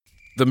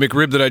The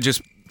McRib that I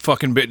just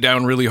fucking bit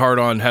down really hard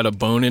on had a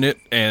bone in it,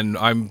 and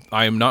I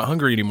am not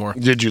hungry anymore.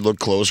 Did you look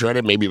closer at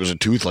it? Maybe it was a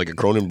tooth like a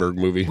Cronenberg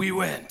movie. We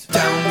went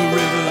down the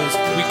rivers,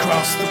 we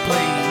crossed the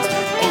plains,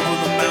 over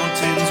the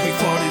mountains, we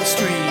forded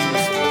streams.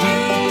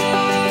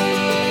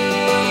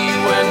 We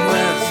went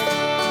west.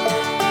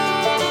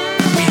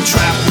 We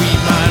trapped, we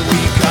mined,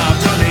 we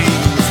carved our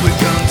names. With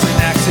guns and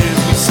axes,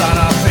 we sought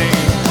our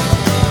fame.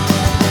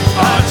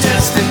 Our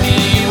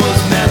destiny was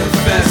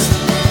manifest.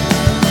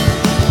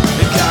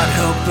 And God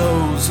help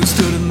those who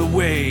stood in the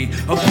way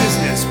of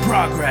business,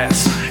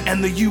 progress,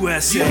 and the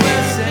USA.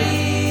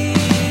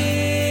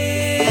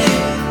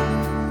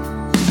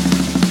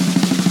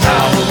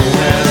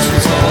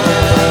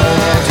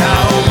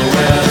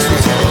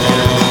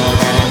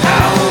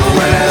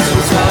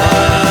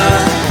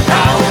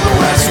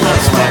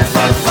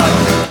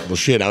 Well,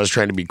 shit, I was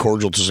trying to be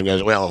cordial to some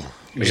guys. Well,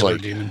 it was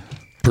like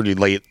pretty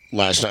late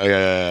last night,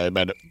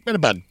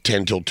 about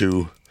 10 till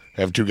 2.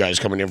 I have two guys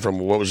coming in from,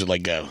 what was it,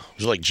 like, was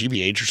it like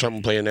GBH or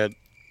something playing at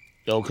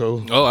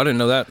Elko? Oh, I didn't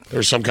know that.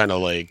 There's some kind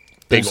of, like,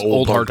 big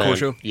old punk hardcore band.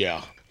 show?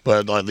 Yeah.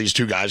 But these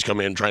two guys come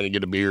in trying to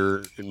get a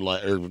beer, and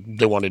or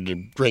they wanted to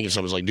drink, and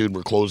so I was like, dude,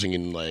 we're closing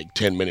in like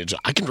 10 minutes.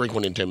 I can drink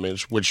one in 10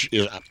 minutes, which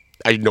is,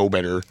 I know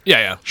better.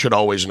 Yeah. Should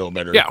always know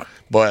better. Yeah.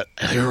 But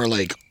they were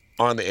like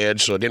on the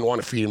edge, so I didn't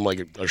want to feed them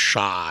like a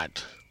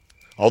shot.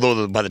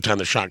 Although by the time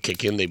the shot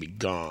kick in, they'd be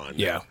gone.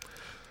 Yeah.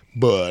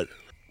 But,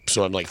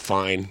 so I'm like,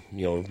 fine,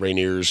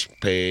 Rainier's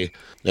pay.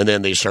 And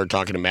then they start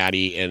talking to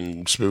Maddie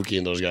and Spooky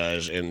and those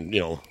guys, and,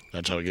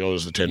 that's how it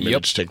goes. The 10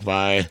 minutes tick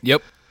by.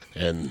 Yep.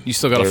 And you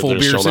still got a full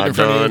beer sitting in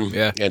front of you?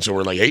 Yeah. And so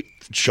we're like, hey,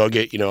 chug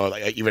it.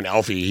 Even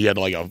Alfie, he had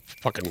like a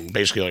fucking,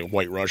 basically like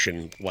White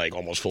Russian, like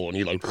almost full, and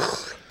he like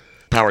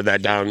powered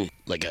that down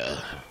like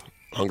a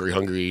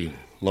hungry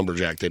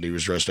lumberjack that he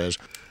was dressed as.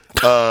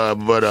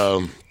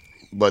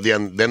 But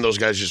then those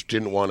guys just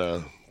didn't want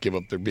to give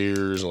up their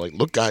beers and like,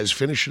 look, guys,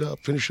 finish it up.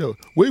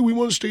 Wait, we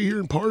want to stay here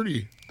and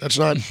party. That's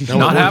not how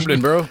not it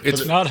happening, bro.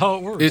 It's not how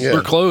it works.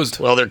 We're closed.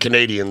 Well, they're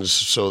Canadians,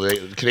 so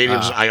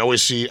Canadians. I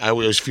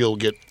always feel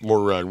get more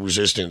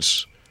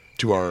resistance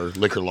to our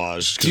liquor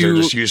laws because they're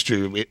just used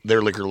to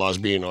their liquor laws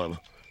being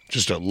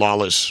just a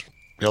lawless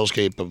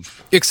hellscape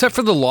of. Except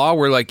for the law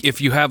where, like, if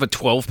you have a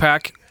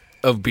 12-pack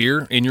of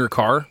beer in your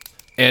car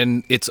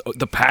and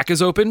the pack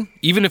is open,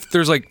 even if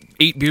there's like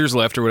 8 beers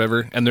left or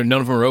whatever, and none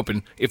of them are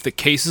open, if the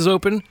case is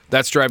open,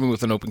 that's driving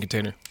with an open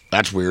container.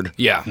 That's weird.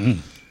 Yeah.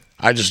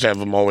 I just have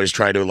them always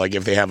try to, like,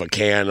 if they have a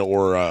can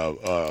or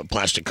a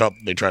plastic cup,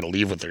 they try to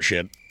leave with their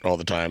shit all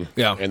the time.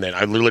 Yeah. And then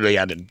I literally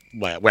had to,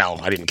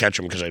 well, I didn't catch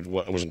them because I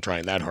wasn't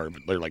trying that hard,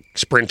 but they're, like,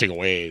 sprinting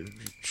away,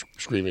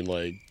 screaming,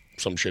 like,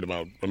 some shit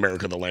about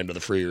America, the land of the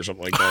free or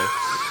something like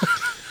that.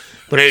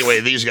 But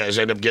anyway, these guys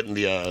end up getting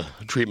the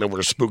treatment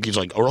where Spooky's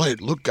like, all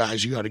right, look,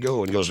 guys, you got to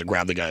go. And he goes to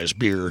grab the guy's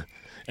beer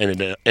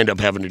and end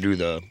up having to do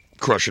the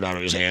crush it out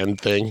of his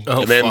hand thing.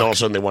 Oh, and then fuck. all of a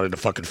sudden they wanted to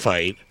fucking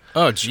fight.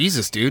 Oh,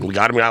 Jesus, dude. We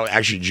got him out.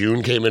 Actually,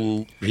 June came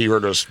in. He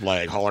heard us,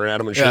 like, hollering at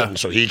him and shit. Yeah. And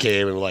so he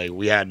came and, like,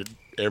 we had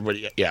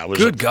everybody. Yeah, it was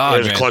Good God, it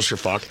was man. a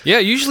clusterfuck. Yeah,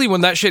 usually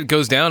when that shit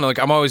goes down, like,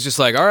 I'm always just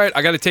like, all right,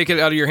 I got to take it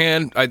out of your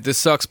hand. This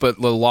sucks,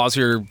 but the laws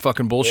are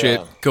fucking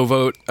bullshit. Yeah. Go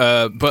vote.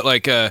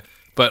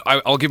 But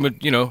I'll give him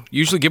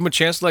usually give him a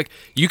chance. Like,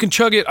 you can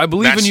chug it. I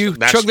believe in you.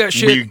 Chug that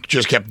shit. We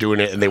just kept doing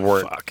it, and they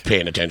weren't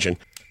paying attention.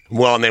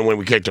 Well, and then when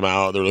we kicked them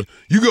out, they're like,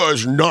 you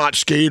guys are not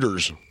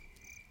skaters.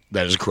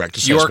 That is a correct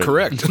assessment. You are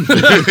correct.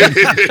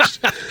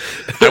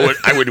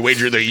 I would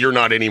wager that you're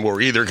not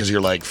anymore either because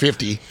you're like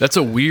 50. That's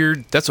a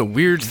weird thing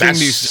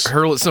to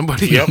hurl at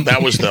somebody. Yep,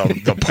 that was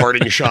the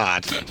parting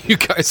shot. You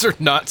guys are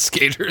not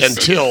skaters.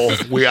 Until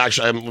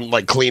I'm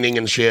like cleaning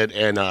and shit,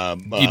 and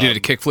you did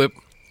a kickflip.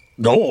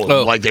 No,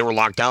 Oh. like they were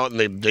locked out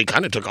and they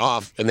kind of took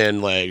off. And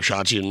then like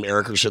Shotzi and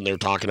Eric are sitting there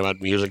talking about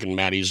music, and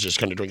Maddie's just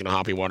kind of drinking a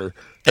hoppy water.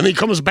 And then he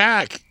comes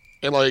back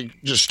and like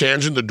just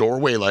stands in the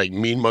doorway, like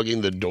mean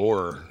mugging the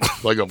door,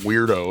 like a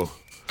weirdo.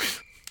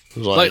 It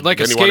was Like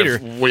a then he skater.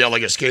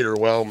 Like a skater.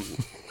 Well,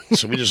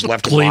 so we just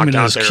left him Claiming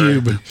locked out his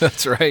there. cube.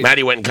 That's right.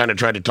 Maddie went and kind of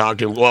tried to talk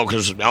to him. Well,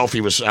 because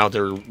Alfie was out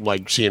there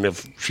like seeing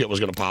if shit was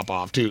going to pop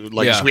off too.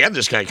 Like Yeah. so we had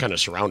this guy kind of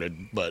surrounded,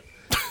 but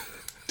I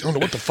don't know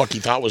what the fuck he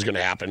thought was going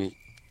to happen.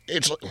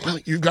 It's like, well,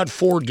 you've got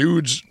 4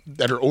 dudes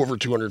that are over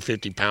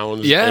 250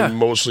 pounds, Yeah. and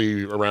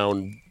mostly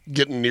around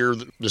getting near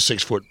the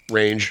 6 foot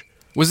range.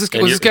 Was this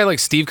guy like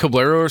Steve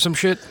Cablero or some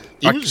shit?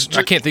 I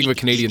can't think of a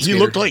Canadian He skater.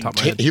 looked off the top of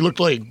my head. he looked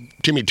like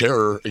Timmy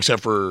Terror,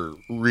 except for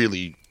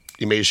really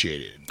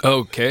emaciated.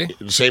 Okay,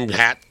 Same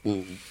hat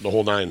and the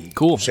whole nine.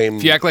 cool. Same.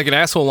 If you act like an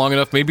asshole long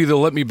enough, maybe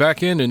they'll let me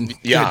back in and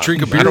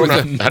drink a beer I don't with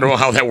know. them. I don't know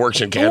how that works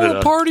in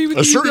Canada. party with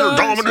you Assert your guys.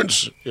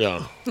 dominance.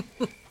 Yeah.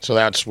 So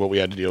that's what we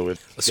had to deal with.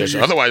 Assert Yes,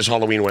 your- otherwise,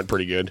 Halloween went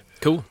pretty good.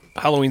 Cool.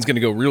 Halloween's gonna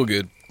go real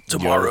good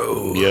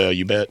tomorrow. Yeah,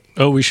 you bet.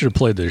 Oh, we should have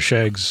played the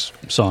Shags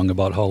song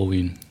about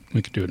Halloween.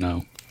 We could do it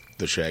now.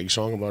 The Shag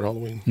song about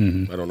Halloween?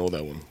 Mm-hmm. I don't know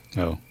that one.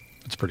 Oh,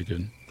 it's pretty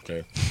good.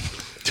 Okay.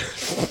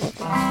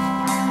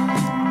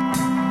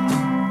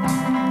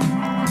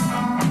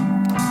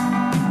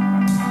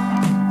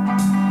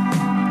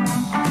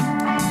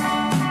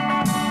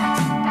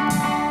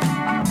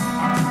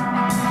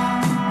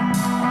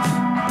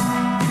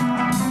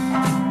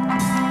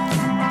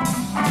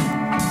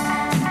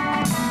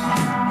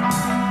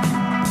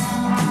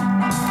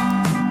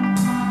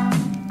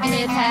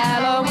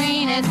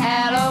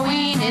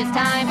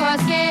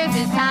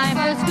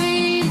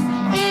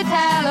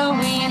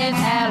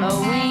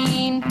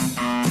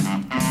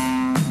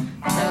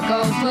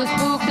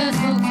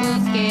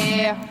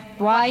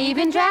 Why,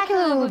 even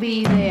Dracula will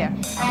be there.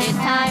 It's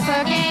time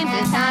for games,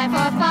 it's time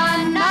for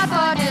fun. Not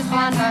for just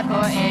one, but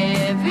for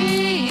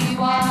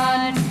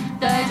everyone.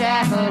 The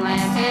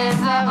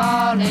jack-o'-lanterns are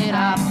all lit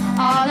up.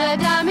 All the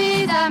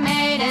dummies are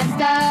made and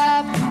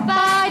stuff.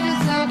 By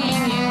just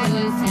looking you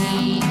will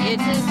see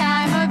it's this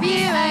time of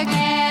year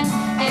again.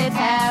 It's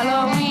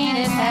Halloween,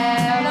 it's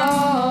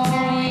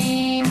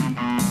Halloween.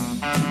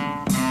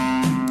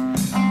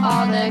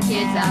 All the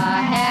kids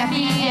are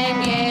happy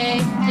and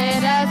gay.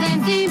 There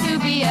doesn't seem to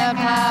be a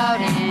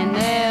cloud in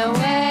their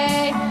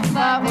way.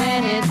 But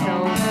when it's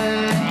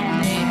over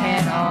and they've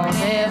had all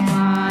their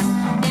fun,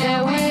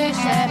 they'll wish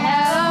that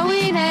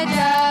Halloween had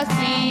just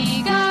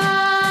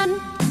begun.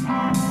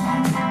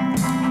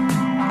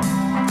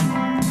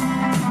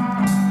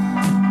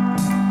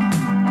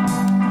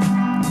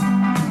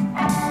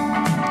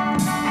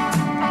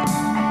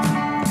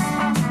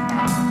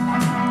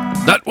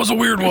 That was a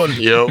weird one.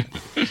 Yep.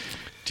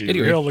 Anyway.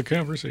 Derail the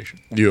conversation.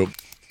 Yep.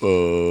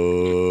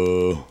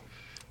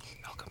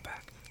 Welcome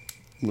back.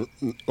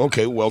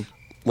 Okay, well,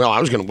 I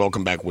was going to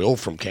welcome back Will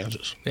from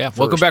Kansas. Yeah, first.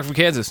 welcome back from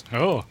Kansas.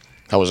 Oh,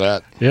 How was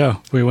that? yeah.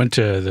 We went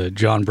to the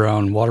John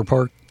Brown Water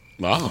Park,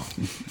 Wow.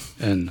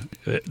 and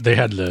they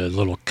had the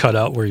little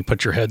cutout where you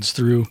put your heads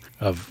through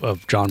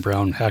of John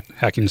Brown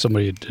hacking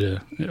somebody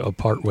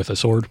apart with a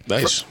sword.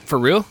 Nice. For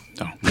real?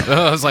 No.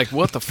 I was like,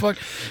 what the fuck?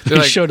 They're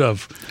He like, should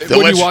have. They'll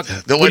when let you you, walk-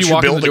 they'll when let you you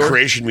walk in build the the door-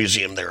 Creation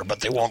Museum there,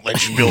 but they won't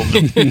let you build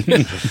them.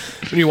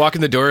 when you walk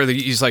in the door,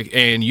 he's like,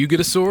 and you get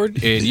a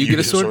sword, and you get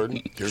a sword.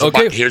 Here's,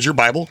 Okay. here's your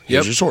Bible. Here's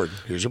Yep. your sword.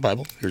 Here's your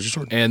Bible. Here's your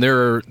sword. And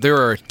there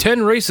are 10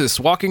 racists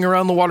walking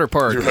around the water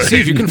park.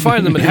 See if you can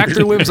find them and hack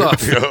their limbs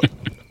off. Yeah.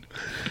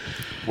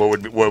 What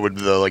would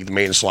the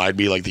main slide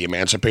be? Like the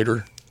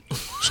Emancipator,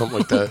 something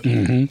like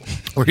that.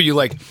 Where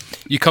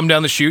you come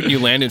down the chute and you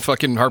land in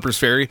fucking Harper's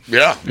Ferry.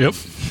 Yeah, Yep.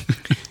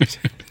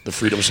 the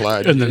Freedom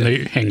Slide. And then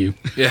they hang you.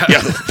 Yeah.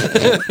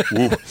 Yeah.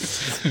 Ooh.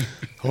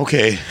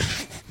 Okay.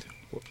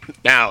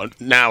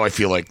 Now I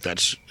feel like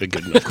that's a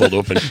good enough cold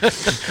open.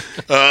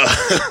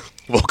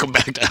 Welcome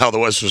back to How the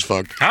West Was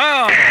Fucked.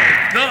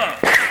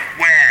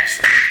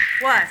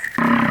 What?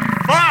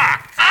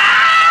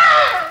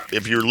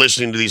 If you're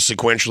listening to these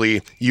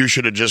sequentially, you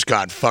should have just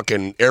got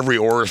fucking every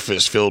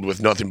orifice filled with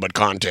nothing but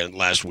content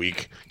last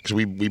week because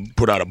we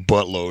put out a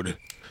buttload.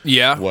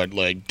 Yeah. What,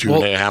 like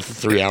 2.5,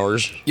 3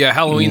 hours? Yeah,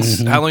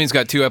 Halloween's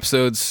got 2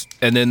 episodes,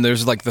 and then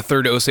there's like the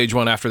third Osage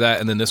one after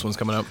that, and then this one's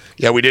coming up.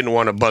 Yeah, we didn't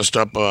want to bust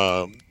up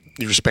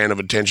your span of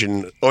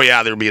attention. Oh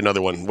yeah, there'll be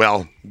another one.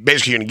 Well,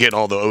 basically, you're gonna get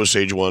all the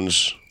Osage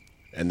ones,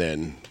 and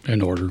then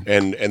In order.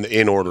 and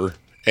in order,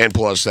 and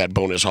plus that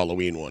bonus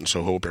Halloween one.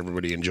 So hope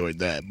everybody enjoyed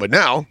that. But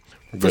now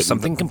we're getting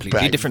something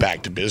completely different.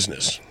 Back to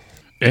business.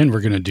 And we're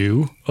going to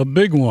do a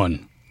big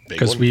one. Big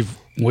Because one? we've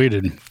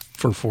waited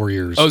for 4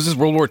 years. Oh, is this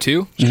World War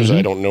II? Because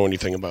I don't know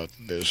anything about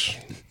this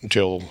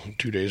until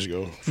 2 days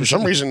ago. For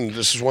some reason,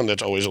 this is one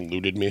that's always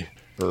eluded me.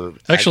 Or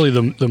Actually,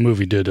 the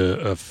movie did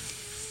a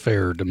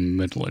fair to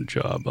middling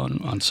job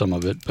on some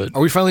of it. But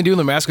Are we finally doing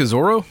the Mask of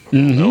Zorro?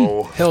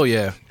 no Hell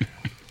yeah.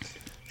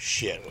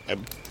 shit. I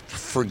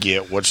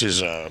forget what's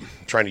his.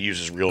 Trying to use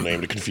his real name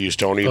to confuse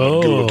Tony. But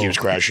Oh. Google keeps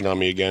crashing on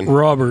me again.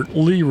 Robert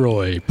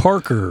Leroy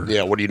Parker.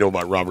 Yeah, what do you know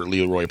about Robert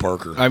Leroy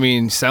Parker? I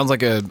mean, sounds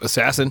like a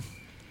assassin.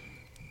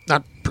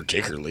 Not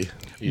particularly.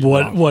 He's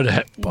What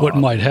Bob. what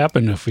might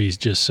happen if he's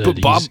just said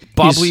But Bob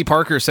he's- Lee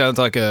Parker sounds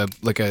like a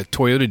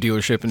Toyota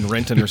dealership in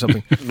Renton or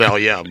something. Well,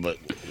 yeah, but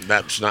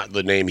that's not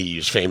the name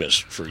he's famous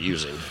for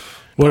using.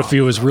 What if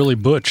he was really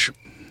butch?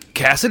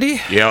 Cassidy?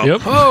 Yeah.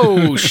 Yep.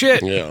 Oh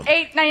shit. Yeah.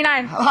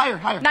 $8.99. Higher.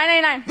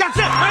 $9.99. That's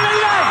it.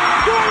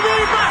 $9.99. You want $1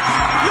 million bucks?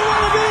 You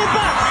want $1 million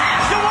bucks?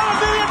 You want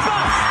 $1 million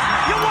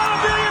bucks? You want $1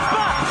 million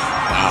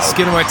bucks?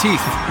 Skin of my teeth.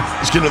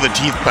 Skin of the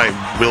teeth by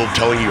Will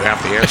telling you half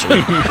the answer.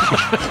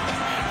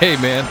 Hey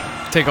man,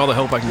 take all the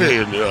help I can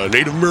get. Hey,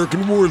 Native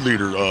American war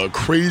leader,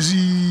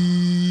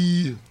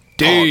 Crazy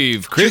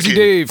Dave, Crazy Chicken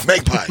Dave.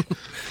 Magpie.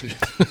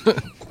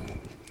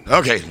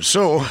 Okay,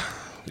 so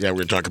yeah, we're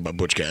gonna talk about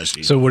Butch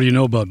Cassidy. So what do you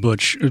know about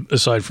Butch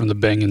aside from the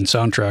banging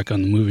soundtrack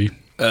on the movie?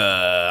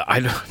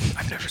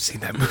 I've never seen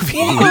that movie.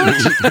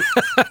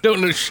 I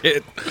don't know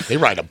shit. They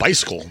ride a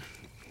bicycle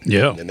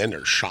Yeah. and then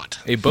they're shot.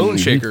 A bone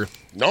shaker.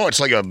 No, it's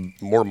like a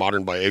more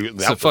modern bike.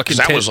 It's a fucking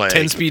that 10, was like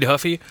 10-speed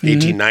Huffy.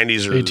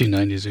 1890s or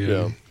 1890s, yeah.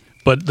 Yeah.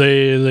 But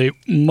they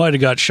might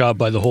have got shot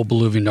by the whole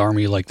Bolivian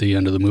army like the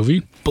end of the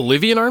movie.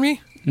 Bolivian army?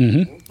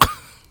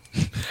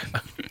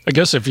 I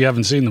guess if you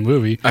haven't seen the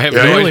movie, I have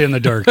you're no really idea. in the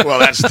dark. Well,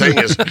 that's the thing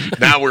is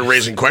now we're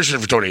raising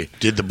questions for Tony.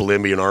 Did the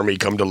Bolivian army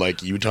come to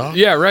like Utah?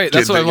 Yeah, right.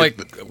 That's Did what they I'm like.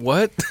 get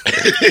What?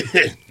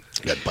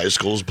 Got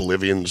bicycles,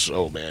 Bolivians.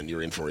 Oh man,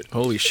 you're in for it.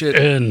 Holy shit.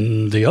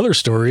 And the other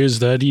story is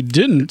that he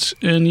didn't,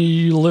 and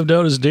he lived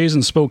out his days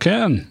in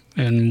Spokane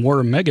and wore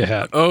a mega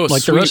hat, Oh,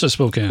 like sweet. the rest of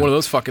Spokane. One of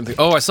those fucking things.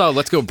 Oh, I saw a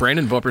Let's Go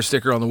Brandon bumper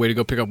sticker on the way to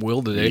go pick up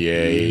Will today.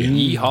 Yay.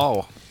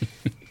 Yeehaw.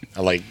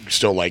 I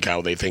still like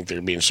how they think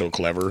they're being so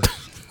clever.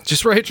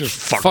 Just write,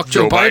 fuck fuck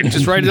Joe Joe Biden. Biden.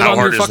 Just write it How on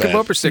your hard is fucking that?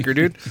 bumper sticker,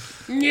 dude.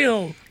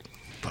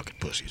 Fucking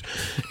pussies.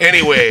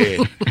 Anyway.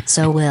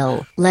 So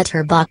Will, let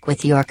her buck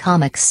with your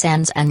Comic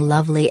Sans and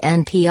lovely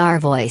NPR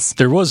voice.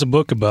 There was a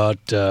book about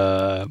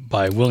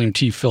by William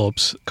T.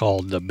 Phillips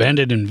called The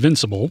Bandit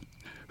Invincible,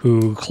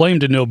 who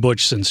claimed to know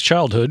Butch since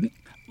childhood.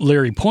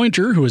 Larry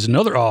Pointer, who is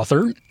another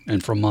author,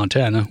 and from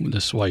Montana,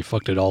 this is why he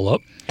fucked it all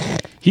up,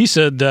 he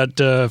said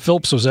that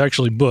Phillips was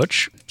actually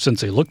Butch, since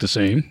they look the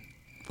same.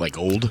 Like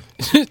old?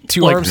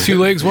 Two arms, 2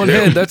 legs, 1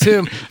 head. That's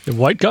him. The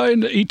white guy in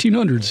the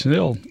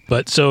 1800s.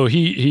 But so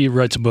he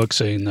writes a book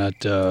saying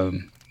that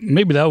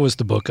maybe that was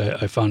the book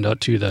I found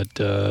out too, that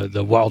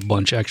the Wild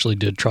Bunch actually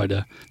did try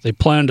to, they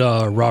planned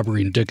a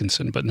robbery in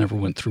Dickinson, but never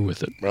went through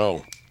with it.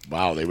 Oh,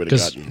 wow. They would have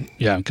gotten.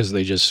 Yeah, because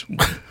they just.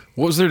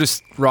 What was there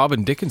to rob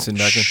in Dickinson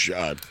back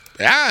then?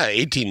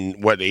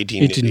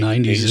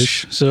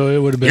 1890s-ish. So it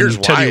would have been Here's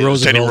Teddy why.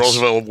 Roosevelt. Teddy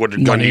Roosevelt would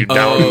have gunned you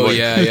down. Oh, like-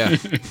 yeah.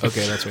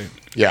 Okay, that's right.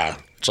 Yeah.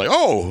 It's like,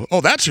 oh,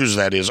 that's whose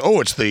that is. Oh,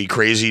 it's the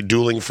crazy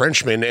dueling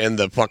Frenchman and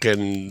the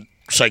fucking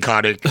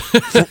psychotic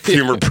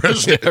former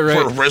president, Yeah, right.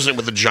 former president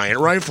with a giant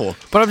rifle.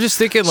 But I'm just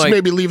thinking, So like,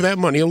 maybe leave that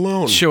money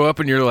alone. show up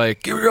and you're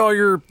like, give me all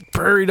your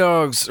prairie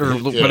dogs or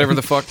whatever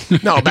the fuck.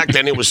 No, back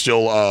then it was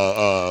still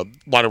a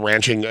lot of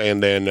ranching,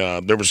 and then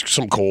there was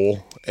some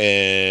coal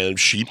and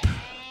sheep.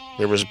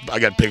 I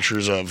got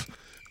pictures of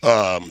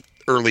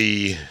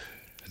early,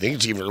 I think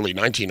it's even early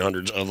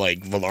 1900s of like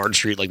Villard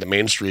Street, like the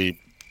main street.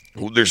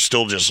 There's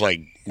still just like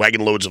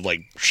wagon loads of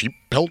like sheep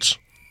pelts,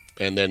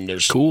 and then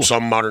there's Cool.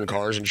 some modern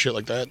cars and shit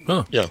like that.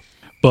 Huh. Yeah.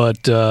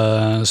 But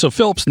so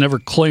Phillips never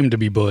claimed to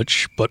be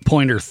Butch, but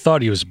Pointer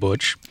thought he was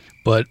Butch.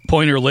 But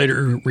Pointer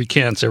later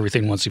recants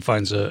everything once he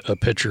finds a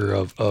picture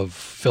of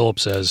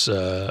Phillips as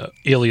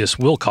alias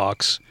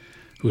Wilcox,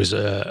 who was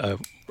a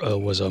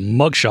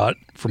mugshot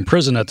from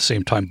prison at the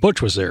same time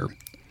Butch was there.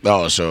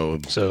 Oh, so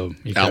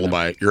he kinda-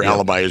 alibi. Your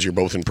alibi is you're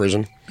both in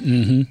prison.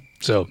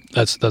 So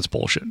that's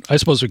bullshit. I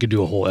suppose we could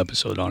do a whole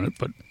episode on it,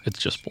 but it's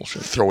just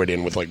bullshit. Throw it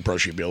in with like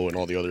Brushy Bill and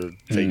all the other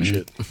fake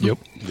shit. Yep.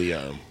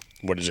 The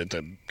what is it?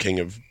 The King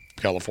of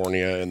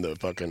California and the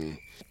fucking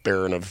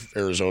Baron of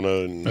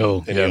Arizona and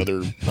any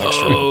other.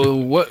 Oh,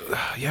 what?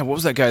 Yeah, what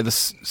was that guy? The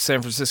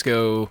San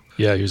Francisco.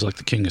 Yeah, he was like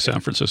the king of San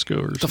Francisco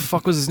or The something.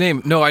 fuck was his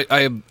name? No,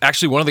 I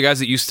actually one of the guys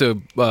that used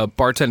to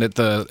bartend at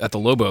the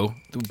Lobo,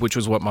 which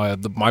was what my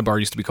bar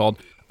used to be called.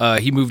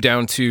 He moved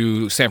down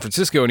to San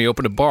Francisco and he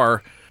opened a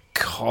bar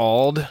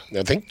called.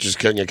 I think just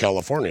King of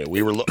California.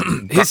 We were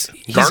His-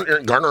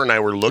 Garner and I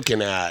were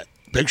looking at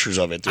pictures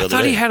of it the I other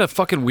thought day. he had a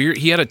fucking weird.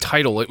 He had a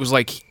title. It was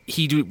like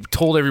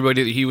told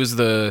everybody that he was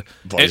the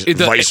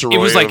Viceroy It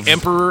was like of-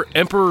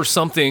 Emperor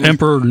something.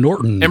 Emperor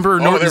Norton. Emperor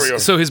there we Norton's. go.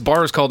 So his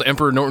bar is called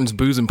Emperor Norton's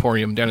Booze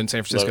Emporium down in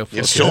San Francisco.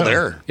 It's still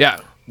there. Yeah.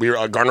 We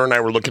were Garner and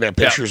I were looking at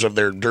pictures of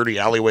their dirty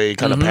alleyway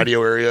kind of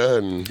patio area,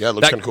 and yeah, it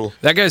looks kind of cool.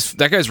 That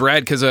guy's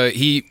rad because I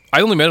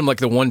only met him like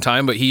the one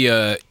time, but he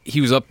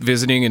was up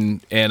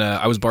visiting and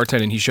I was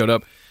bartending. He showed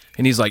up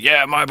and he's like,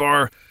 "Yeah, my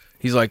bar."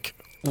 He's like,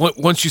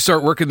 "Once you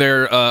start working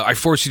there, I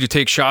force you to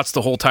take shots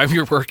the whole time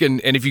you're working,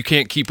 and if you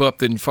can't keep up,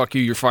 then fuck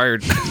you, you're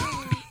fired."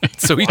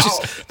 So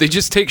they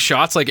just take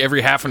shots like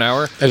every half an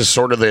hour, That is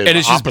sort of the And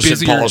it's just opposite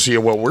busier. policy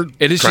of what we're and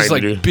it's trying just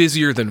like to do.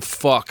 busier than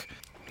fuck.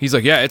 He's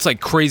like, yeah, it's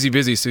like crazy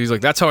busy. So he's like,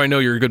 that's how I know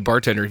you're a good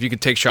bartender. If you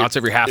could take shots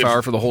every half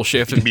hour for the whole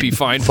shift and be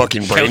fine.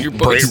 Fucking count your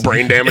brain books.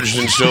 brain damaged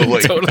and still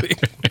like Totally.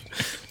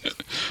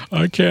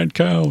 I can't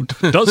count.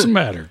 Doesn't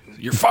matter.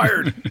 You're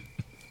fired.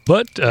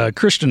 But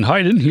Christian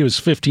Hayden, he was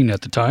 15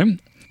 at the time.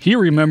 He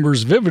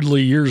remembers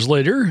vividly years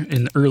later,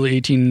 in the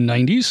early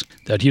 1890s,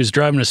 that he was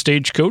driving a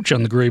stagecoach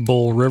on the Gray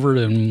Bull River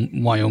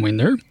in Wyoming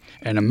there,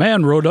 and a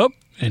man rode up,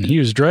 and he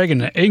was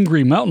dragging an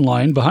angry mountain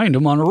lion behind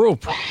him on a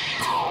rope.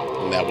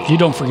 that was You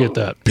don't forget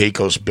that.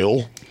 Pecos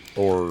Bill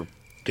or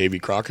Davy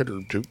Crockett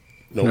or two.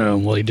 No.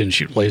 Well, he didn't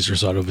shoot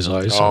lasers out of his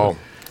eyes. Oh.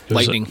 It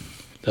was Lightning.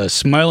 The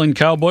smiling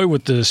cowboy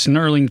with the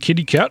snarling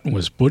kitty cat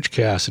was Butch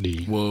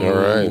Cassidy. Whoa. All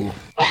right.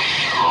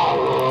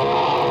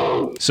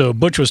 So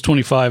Butch was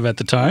 25 at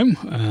the time.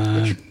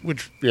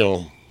 Which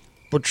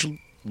Butch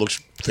looks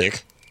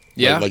thick.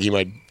 Yeah. Like he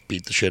might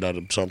beat the shit out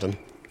of something.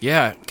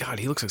 Yeah. God,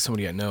 he looks like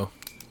somebody I know.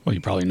 Well,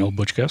 you probably know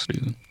Butch Cassidy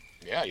then.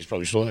 Yeah, he's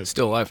probably still alive.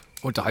 Still alive.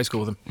 Went to high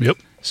school with him. Yep.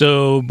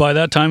 So by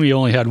that time, he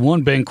only had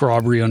one bank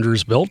robbery under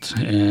his belt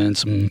and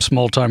some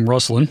small-time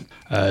rustling.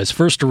 His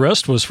first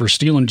arrest was for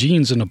stealing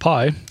jeans in a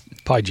pie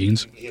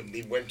jeans.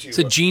 He went to Is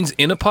it jeans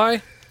in a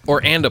pie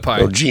or and a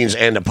pie? Oh, jeans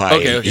and a pie.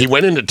 Okay. He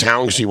went into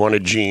town because he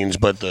wanted jeans,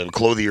 but the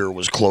clothier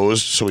was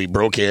closed, so he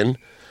broke in,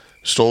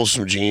 stole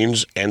some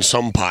jeans and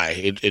some pie.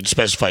 It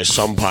specifies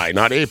some pie,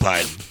 not a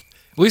pie.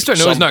 At least I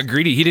know he's not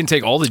greedy. He didn't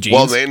take all the jeans.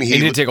 Well, then he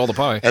didn't take all the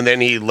pie. And then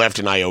he left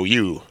an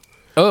IOU.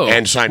 Oh,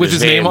 And signed with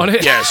his name on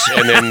it. Yes,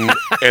 and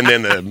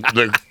then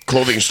the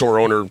clothing store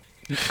owner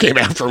came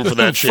after him for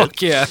that shit.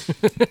 Fuck yeah.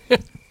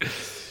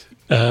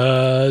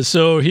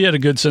 So he had a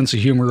good sense of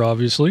humor,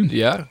 obviously,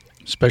 Yeah.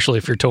 especially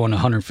if you're towing a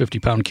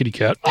 150-pound kitty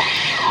cat.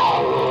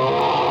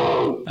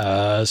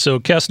 So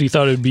Cassidy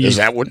thought it would be... Is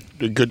that what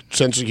a good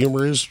sense of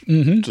humor is?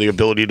 Mm-hmm. The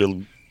ability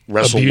to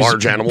wrestle Abuse-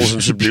 large animals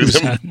and subdue abuse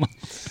them.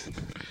 animals.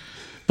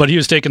 But he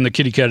was taking the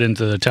kitty cat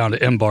into the town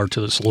to M-Bar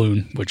to the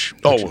saloon, which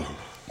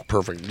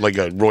Perfect. Like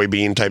a Roy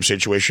Bean type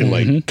situation.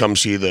 Like, come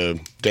see the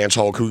dance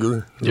hall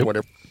cougar or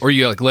whatever. Or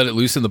you like let it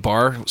loose in the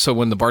bar, so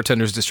when the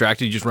bartender's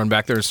distracted, you just run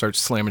back there and start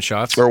slamming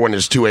shots. Or when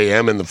it's 2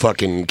 a.m. and the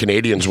fucking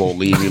Canadians won't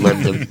leave, you let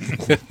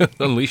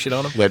Unleash it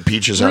on them. let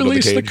Peaches out of the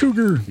release the cage.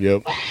 cougar.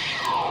 Yep.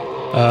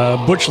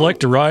 Butch liked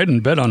to ride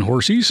and bet on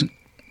horses,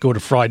 go to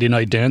Friday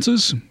night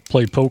dances,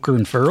 play poker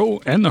and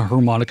faro and the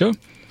harmonica,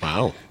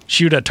 Wow.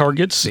 shoot at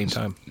targets, Same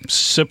time.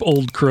 sip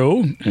Old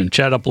Crow, and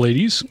chat up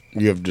ladies,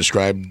 You have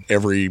described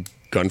every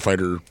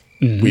gunfighter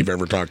we've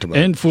ever talked about.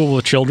 and fool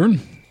with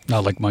children.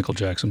 Not like Michael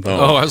Jackson.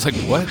 Oh, I was like,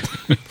 what?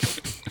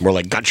 More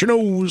like, got your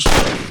nose.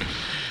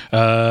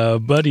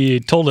 But he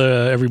told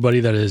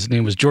everybody that his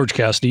name was George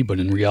Cassidy, but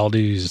in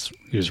reality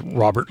he was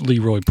Robert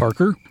Leroy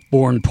Parker,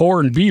 born poor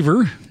in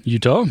Beaver,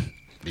 Utah.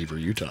 Beaver,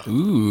 Utah.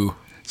 Ooh.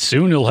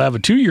 Soon he'll have a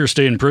 2-year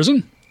stay in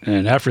prison,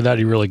 and after that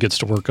he really gets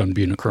to work on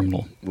being a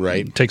criminal.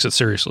 Right. Takes it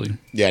seriously.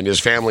 Yeah, and his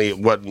family,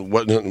 what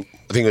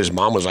I think his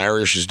mom was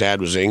Irish, his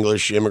dad was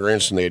English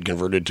immigrants, and they had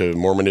converted to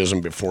Mormonism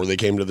before they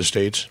came to the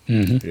States.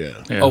 Mm-hmm.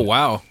 Yeah. Yeah. Oh,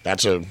 wow.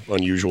 That's a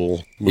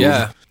unusual move.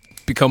 Yeah.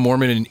 Become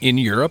Mormon in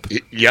Europe?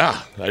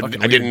 Yeah. I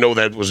didn't know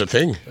that was a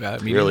thing. Yeah,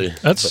 me really. neither.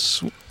 That's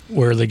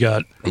where they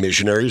got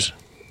Missionaries.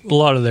 a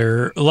lot of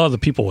the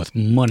people with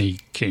money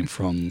came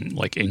from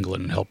like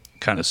England and helped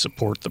kind of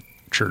support the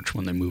church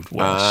when they moved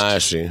west. I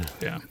see.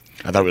 Yeah.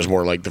 I thought it was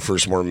more like the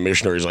first Mormon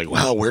missionaries, like,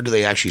 well, where do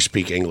they actually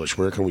speak English?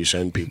 Where can we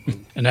send people?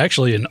 And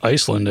actually in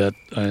Iceland at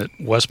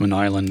Westman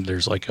Island,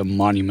 there's like a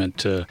monument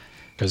to,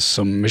 because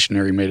some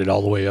missionary made it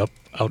all the way out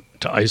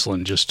to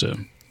Iceland just to,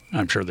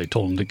 I'm sure they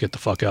told him to get the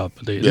fuck out,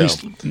 but they at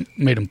least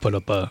made him put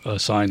up a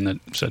sign that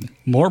said,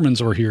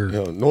 Mormons are here.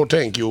 No,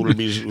 thank you.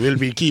 We'll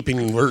be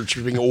keeping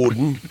worshiping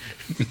Odin.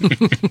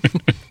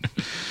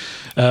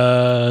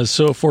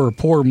 So for a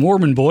poor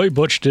Mormon boy,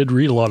 Butch did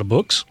read a lot of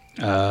books.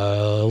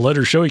 Let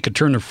her show he could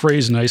turn a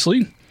phrase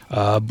nicely.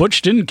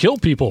 Butch didn't kill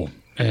people,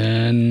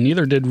 and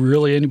neither did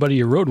really anybody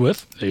he rode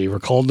with. They were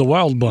called the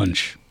Wild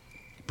Bunch.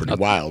 Pretty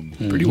wild.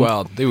 Pretty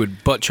wild. They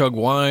would butt chug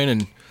wine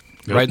and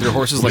ride their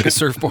horses like a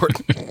surfboard.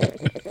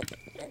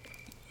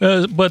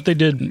 But they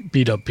did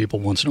beat up people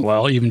once in a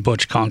while. Even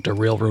Butch conked a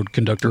railroad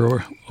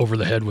conductor over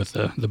the head with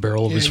the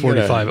barrel of his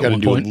 .45 at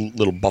one point. A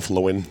little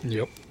buffaloing.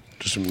 Yep.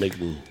 Just to make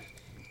them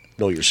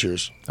know you're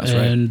serious. That's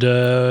right. And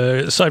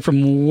aside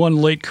from one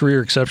late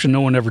career exception,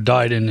 no one ever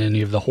died in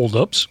any of the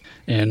holdups.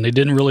 And they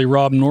didn't really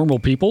rob normal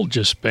people,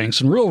 just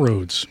banks and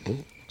railroads.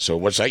 So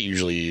what's that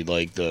usually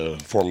like the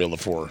formula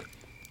for?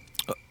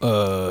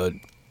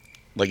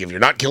 Like if you're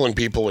not killing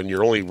people and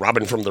you're only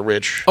robbing from the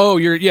rich. Oh,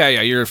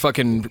 you're a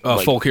fucking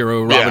folk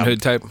hero, Robin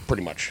Hood type.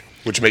 Pretty much.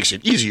 Which makes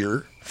it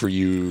easier for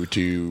you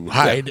to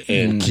hide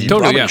and keep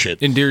Totally, robbing yeah. shit.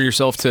 Endear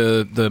yourself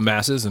to the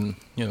masses and,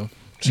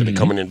 Instead of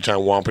coming into town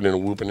whomping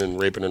and whooping and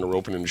raping and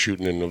roping and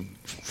shooting and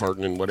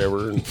farting and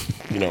whatever, and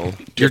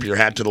tip your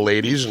hat to the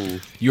ladies.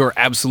 And you're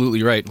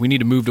absolutely right. We need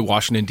to move to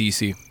Washington,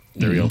 D.C.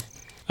 there we go.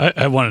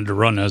 I wanted to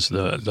run as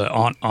the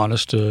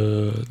honest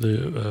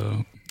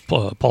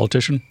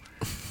politician.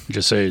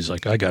 Just say he's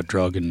like, I got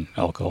drug and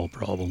alcohol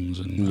problems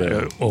and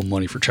I owe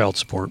money for child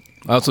support.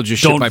 I also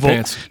just shit my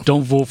pants.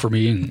 Don't vote for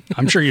me, and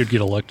I'm sure you'd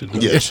get elected.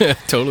 Yes.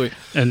 Totally.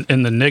 And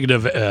the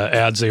negative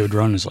ads they would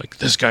run is like,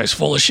 this guy's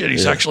full of shit.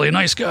 He's actually a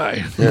nice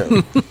guy.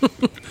 Yeah.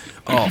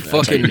 Oh,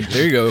 fucking,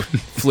 there you go.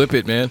 Flip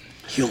it, man.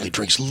 He only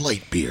drinks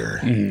light beer.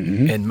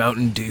 And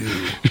Mountain Dew.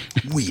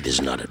 Weed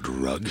is not a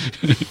drug.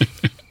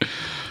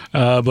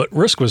 But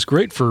risk was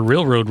great for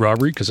railroad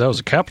robbery because that was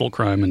a capital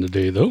crime in the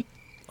day, though.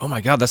 Oh my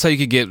God, that's how you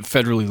could get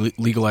federally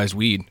legalized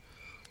weed.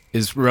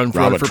 Is run for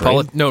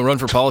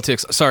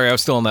politics. Sorry, I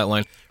was still on that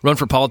line. Run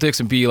for politics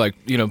and be like,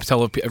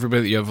 tell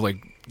everybody that you have like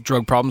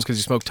drug problems because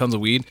you smoke tons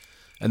of weed,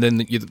 and then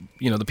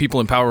the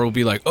people in power will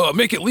be like, oh,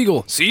 make it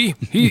legal. See,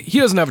 he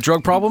doesn't have a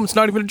drug problem. It's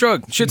not even a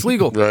drug. Shit's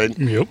legal. Right.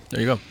 Yep.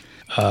 There you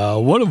go.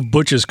 One of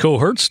Butch's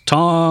cohorts,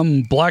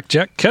 Tom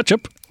Blackjack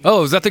Ketchup,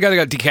 Oh, is that the guy that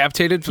got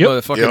decapitated from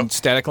the fucking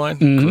static line?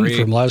 Great.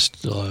 from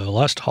last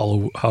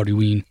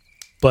Halloween.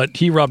 But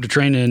he robbed a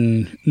train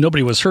and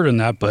nobody was hurt in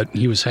that, but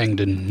he was hanged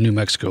in New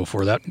Mexico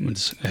for that.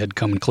 His head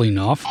coming clean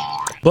off.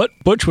 But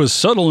Butch was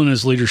subtle in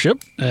his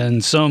leadership,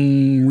 and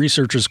some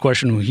researchers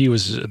question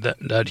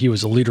that he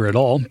was a leader at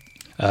all,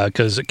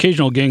 because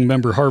occasional gang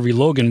member Harvey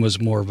Logan was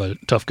more of a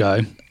tough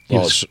guy.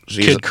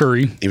 Kid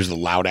Curry. He was the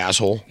loud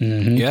asshole.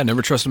 Yeah,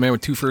 never trust a man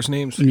with two first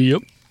names.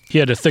 Yep. He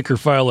had a thicker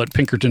file at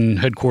Pinkerton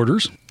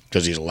headquarters.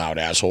 Because he's a loud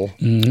asshole.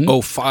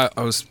 Oh, file.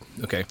 I was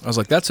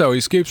like, that's how he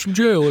escapes from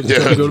jail. He's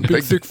got a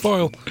big, thick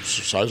file.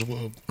 Size of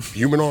a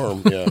human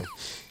arm, yeah.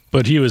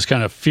 But he was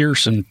kind of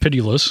fierce and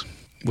pitiless,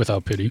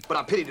 without pity. But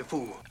I pity the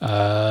fool.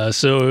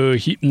 So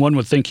one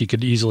would think he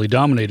could easily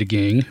dominate a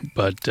gang,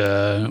 but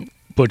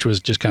Butch was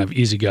just kind of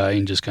easy guy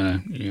and just kind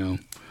of,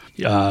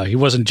 he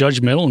wasn't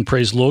judgmental and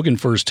praised Logan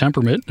for his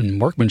temperament and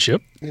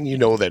marksmanship. And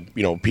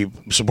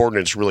people,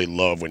 subordinates really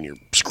love when you're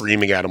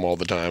screaming at them all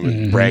the time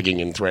and bragging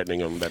and threatening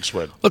them. That's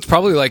what. Well, it's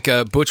probably like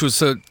Butch was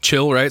so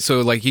chill, right?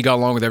 So like he got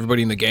along with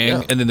everybody in the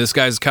gang, and then this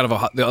guy's kind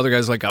of the other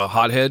guy's like a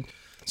hothead.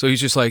 So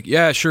he's just like,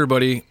 yeah, sure,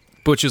 buddy.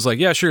 Butch is like,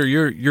 yeah, sure,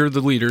 you're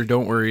the leader,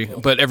 don't worry.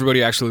 But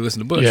everybody actually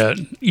listened to Butch. Yeah,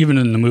 even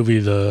in the movie,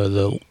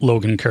 the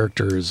Logan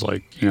character is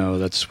like,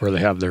 that's where they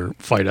have their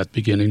fight at the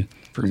beginning.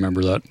 If you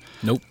remember that.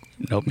 Nope.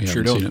 Nope, you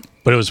Sure haven't seen don't. it.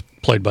 But it was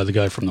played by the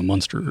guy from the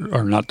Munster,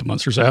 or not the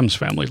Munsters, Addams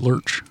Family,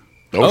 Lurch.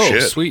 Oh,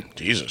 shit. Sweet.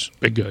 Jesus.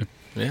 Big guy.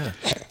 Yeah.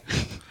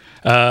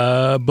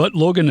 But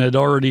Logan had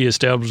already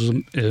established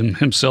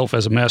himself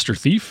as a master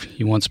thief.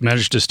 He once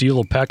managed to steal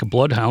a pack of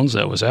bloodhounds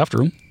that was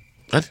after him.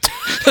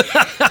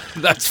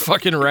 That's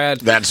fucking rad.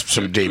 That's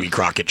some Davy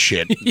Crockett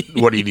shit.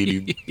 What did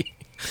he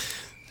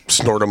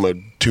snort him a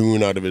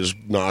tune out of his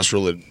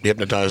nostril that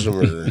hypnotized him?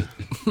 Or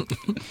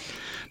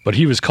But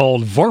he was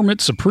called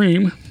Varmint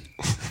Supreme.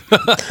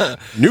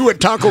 new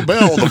at Taco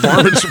Bell, the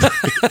Varmint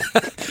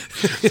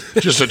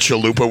Supreme. Just a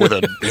chalupa with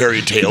a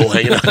hairy tail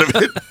hanging out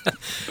of it.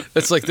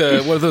 That's like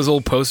one of those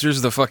old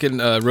posters, the fucking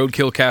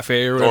Roadkill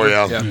Cafe or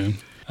whatever. Oh,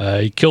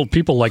 yeah. He killed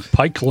people like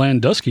Pike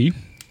Landusky,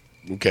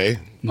 Okay.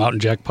 Mountain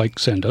Jack Pike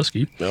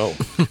Sandusky, No.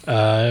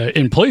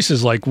 in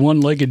places like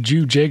one-legged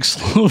Jew Jake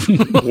Sloan.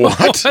 What?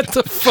 What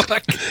the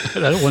fuck?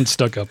 That one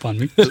stuck up on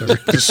me. Sorry.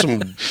 Just some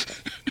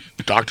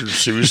Dr.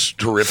 Seuss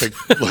terrific,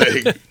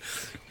 like,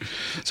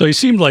 So he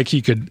seemed like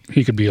he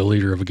could be a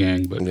leader of a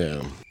gang, but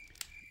yeah.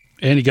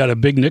 and he got a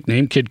big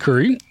nickname, Kid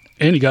Curry,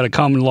 and he got a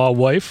common law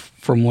wife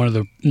from one of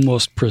the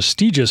most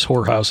prestigious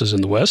whorehouses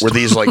in the West. Were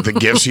these like the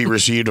gifts he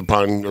received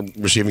upon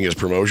receiving his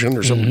promotion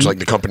or something? It's like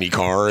the company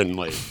car and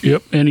like.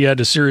 Yep, and he had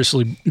a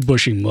seriously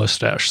bushy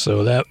mustache,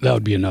 so that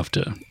would be enough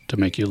to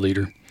make you a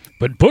leader.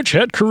 But Butch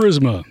had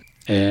charisma,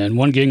 and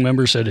one gang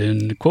member said,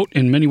 in quote,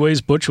 "In many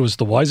ways, Butch was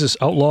the wisest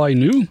outlaw I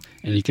knew,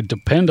 and he could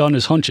depend on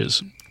his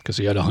hunches because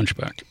he had a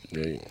hunchback."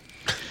 Yeah.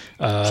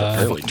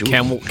 Apparently two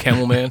of them.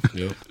 Camel Man.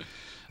 Yep.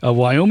 A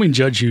Wyoming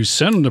judge who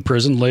sent him to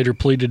prison later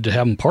pleaded to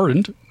have him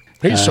pardoned.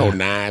 He's so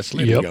nice.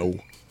 Let yep.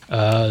 him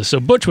go. So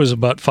Butch was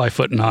about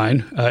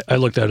 5'9". I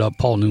looked that up.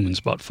 Paul Newman's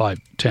about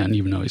 5'10",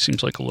 even though he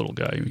seems like a little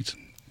guy.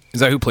 Is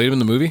that who played him in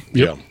the movie?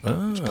 Yep.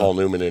 Yeah. It's Paul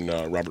Newman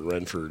and Robert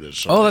Redford.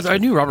 I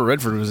knew Robert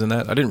Redford was in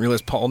that. I didn't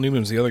realize Paul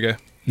Newman was the other guy.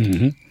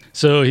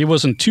 So he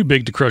wasn't too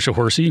big to crush a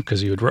horsey because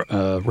he would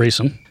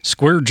race him.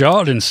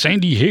 Square-jawed and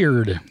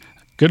sandy-haired.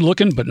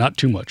 Good-looking, but not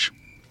too much.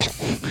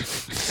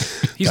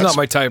 He's not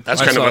my type.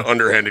 That's kind of an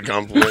underhanded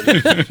compliment.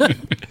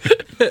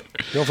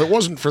 If it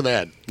wasn't for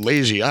that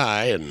lazy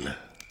eye and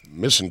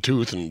missing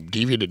tooth and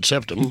deviated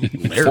septum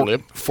and hair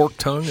lip. Forked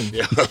tongue. And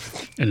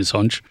And his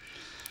hunch.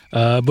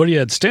 But he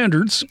had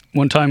standards.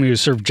 One time he was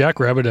served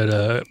jackrabbit at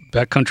a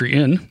backcountry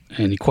inn,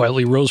 and he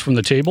quietly rose from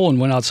the table and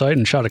went outside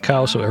and shot a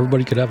cow so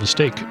everybody could have a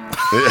steak.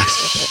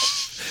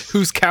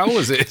 whose cow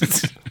is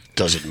it?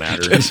 Doesn't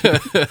matter.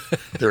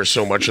 There's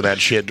so much of that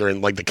shit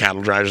during like the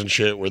cattle drives and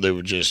shit where they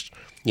would just,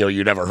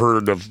 you'd never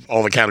heard of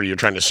all the cattle you're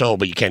trying to sell,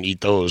 but you can't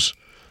eat those.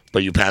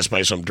 But you pass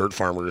by some dirt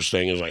farmer's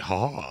thing, it's like,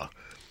 ha.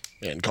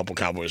 And a couple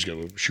cowboys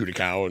go shoot a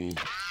cow and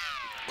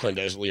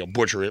clandestinely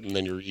butcher it, and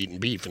then you're eating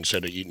beef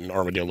instead of eating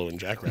armadillo and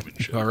jackrabbit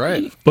and shit. All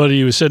right. But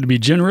he was said to be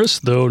generous,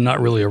 though not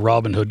really a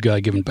Robin Hood guy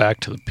giving back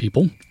to the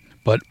people.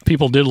 But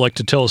people did like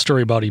to tell a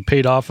story about how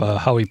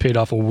he paid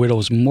off a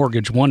widow's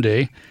mortgage one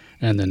day,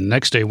 and then the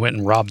next day went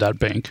and robbed that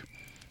bank.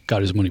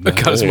 Got his money back.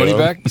 Got his money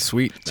back?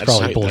 Sweet. It's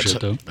probably bullshit,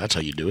 though. That's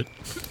how you do it.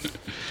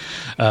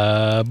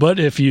 But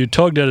if you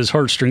tugged at his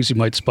heartstrings, he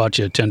might spot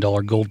you a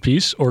 $10 gold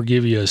piece or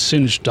give you a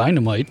singed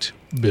dynamite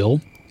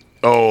bill.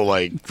 Oh,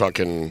 like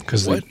fucking...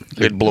 Because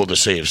They'd blow the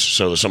safes,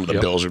 so some of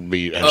the bills would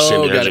be...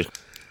 got it.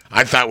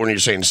 I thought when you're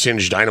saying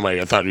singed dynamite,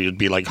 I thought it'd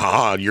be like,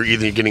 haha, you're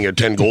either getting a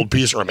 10 gold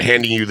piece or I'm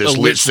handing you this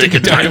lit stick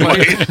of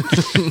dynamite.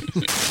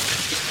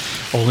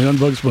 only on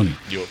Bugs Bunny.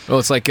 Oh,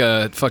 it's like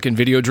a fucking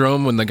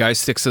Videodrome when the guy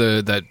sticks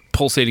that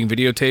pulsating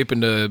videotape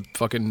into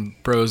fucking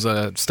bro's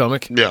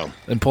stomach. Yeah.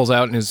 And pulls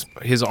out, and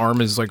his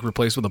arm is like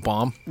replaced with a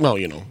bomb. Well,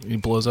 He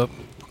blows up.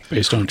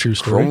 Based on a true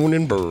story.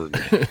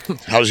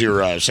 Cronenberg. How's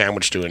your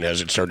sandwich doing?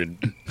 Has it started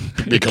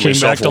becoming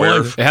Came back to self-aware?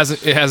 life.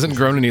 It hasn't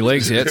grown any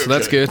legs yet, so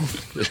that's good.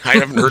 I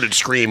haven't heard it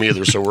scream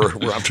either, so we're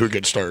off to a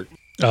good start.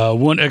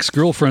 One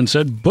ex-girlfriend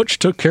said, Butch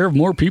took care of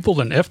more people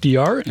than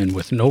FDR and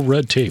with no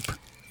red tape.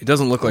 It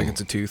doesn't look like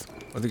it's a tooth.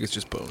 I think it's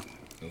just bone.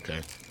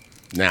 Okay.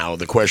 Now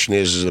the question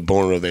is the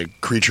bone of the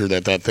creature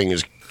that thing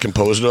is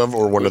composed of,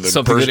 or one of the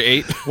Something that it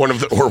ate? one of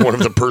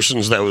the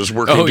persons that was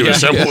working Oh, to yeah,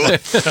 assemble yeah.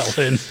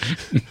 it.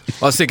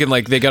 I was thinking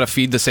like they got to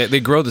feed they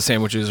grow the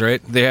sandwiches,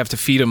 right? They have to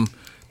feed them.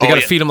 They Oh, got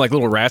to yeah. feed them like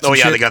little rats. Oh and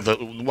yeah, shit. they got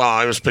the. Well,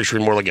 I was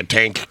picturing more like a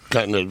tank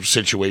kind of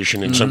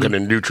situation and some kind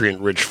of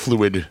nutrient-rich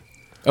fluid.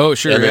 Oh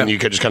sure. And then yeah. you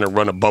could just kind of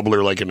run a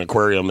bubbler like an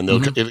aquarium, and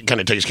it kind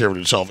of takes care of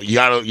itself. You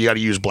gotta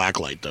use black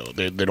light though.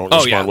 They don't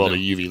respond yeah, well no.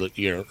 to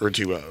UV, or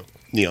to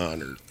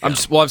neon. Or I'm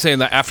saying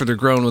that after they're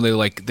grown, when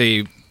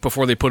they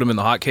before they put them in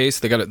the hot case,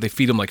 they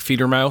feed them like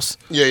feeder mouse,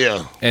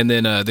 yeah. and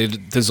then they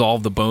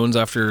dissolve the bones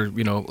after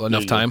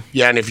enough time.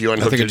 Yeah, and if you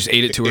unhook I think I just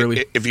ate it too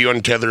early. If you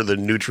untether the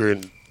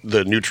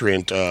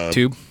nutrient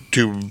Tube?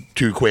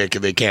 too quick,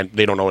 they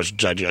don't always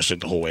digest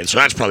it the whole way. So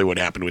that's probably what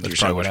happened with your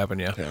Probably sandwich.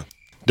 what happened. Yeah.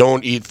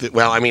 Don't eat.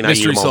 Well, I mean, I eat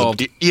Mystery them all.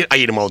 solved. I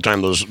eat them all the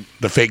time.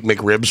 The fake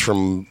McRibs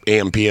from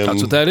AMPM.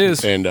 That's what that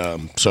is. And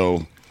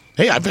so,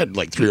 hey, I've had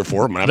like 3 or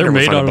 4 of them. I've They're never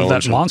made found out a of bone,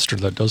 that so- monster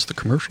that does the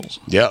commercials.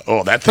 Yeah.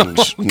 Oh, that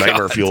thing's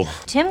nightmare fuel.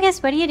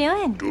 Timgus, what are you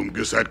doing?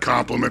 Doomgus at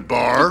Compliment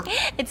Bar.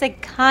 It's a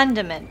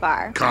condiment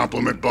bar.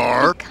 Compliment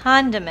Bar.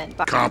 Condiment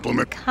bar.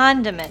 Compliment.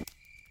 Condiment.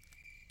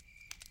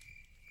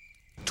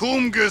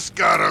 Doomgus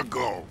gotta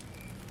go.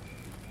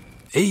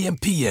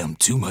 AM/PM,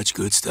 too much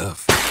good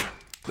stuff.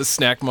 The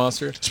snack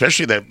monster.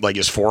 Especially that, like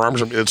his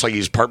forearms. It's like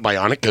he's part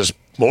bionic because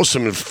most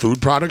of them are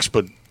food products,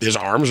 but his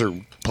arms are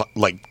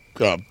like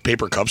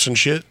paper cups and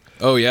shit.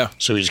 Oh yeah.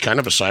 So he's kind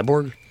of a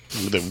cyborg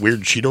with a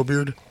weird Cheeto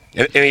beard.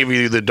 And any of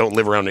you that don't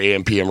live around the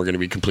AMPM are going to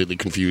be completely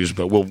confused,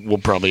 but we'll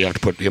probably have to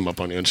put him up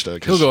on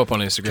Insta. 'Cause- He'll go up on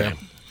Instagram.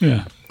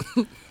 Yeah.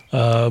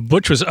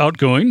 Butch was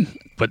outgoing,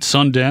 but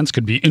Sundance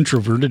could be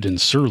introverted and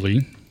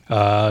surly.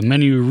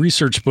 Many who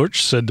researched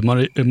Butch said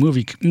the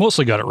movie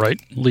mostly got it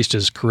right, at least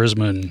his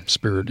charisma and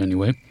spirit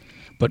anyway.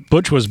 But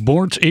Butch was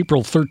born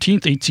April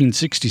 13th,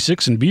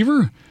 1866 in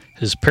Beaver.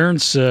 His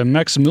parents,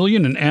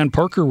 Maximilian and Ann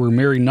Parker, were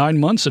married 9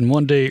 months and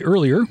 1 day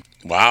earlier.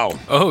 Wow.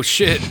 Oh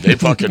shit. They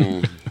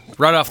fucking.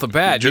 Right off the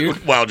bat, dude.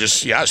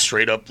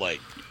 Straight up like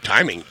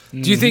timing.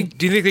 Do you think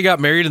they got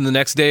married and the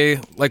next day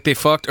like they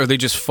fucked, or they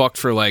just fucked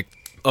for like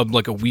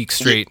a week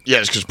straight?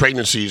 Yes, because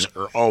pregnancies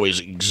are always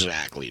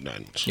exactly 9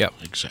 months. Yep.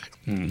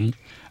 Exactly.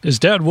 His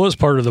dad was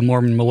part of the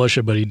Mormon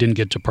militia, but he didn't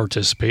get to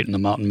participate in the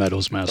Mountain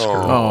Meadows Massacre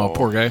Oh,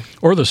 poor guy.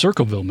 or the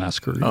Circleville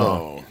Massacre.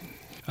 Oh.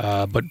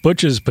 But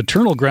Butch's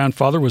paternal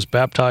grandfather was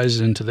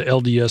baptized into the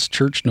LDS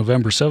Church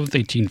November 7th,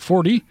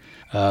 1840.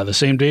 The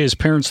same day his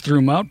parents threw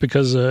him out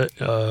because of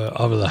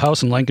the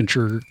house in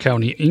Lancashire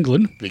County,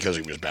 England. Because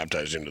he was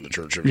baptized into the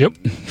church of. Yep.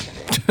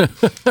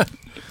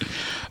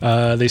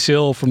 They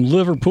sail from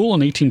Liverpool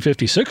in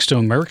 1856 to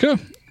America.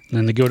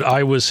 Then they go to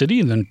Iowa City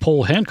and then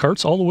pull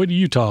handcarts all the way to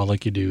Utah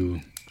like you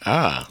do.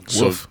 Ah,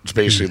 so it's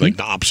basically like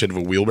the opposite of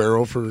a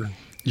wheelbarrow for.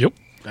 Yep.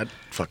 That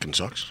fucking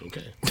sucks.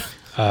 Okay.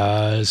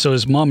 So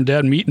his mom and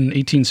dad meet in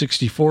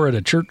 1864 at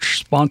a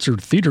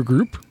church-sponsored theater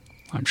group.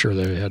 I'm sure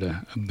they had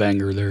a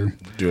banger there.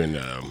 Doing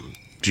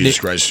Jesus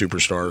Christ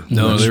Superstar.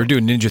 No, they were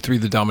doing Ninja 3: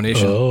 The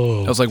Domination.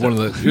 Oh. That was like one of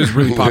the. It was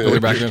really popular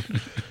back then.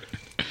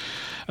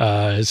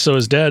 So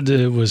his dad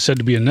was said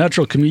to be a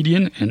natural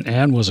comedian, and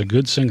Ann was a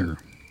good singer.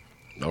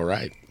 All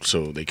right.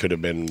 So they could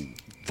have been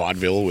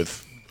vaudeville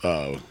with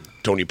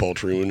Tony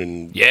Poltroon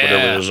and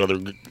Yeah.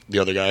 whatever the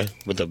other guy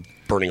with the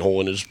burning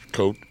hole in his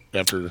coat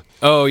after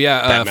Oh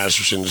yeah, Pat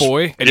Masterson's.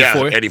 Foy, Eddie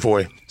Foy. Eddie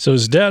Foy. So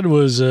his dad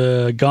was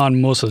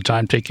gone most of the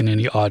time, taking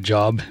any odd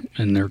job,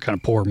 and they were kind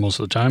of poor most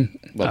of the time.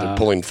 Well, they're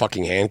pulling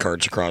fucking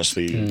handcarts across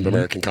the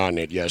American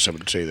continent. Yes, I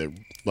would say they're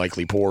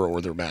likely poor or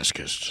they're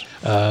masochists.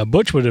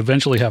 Butch would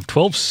eventually have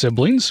 12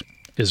 siblings.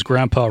 His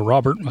grandpa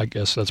Robert, I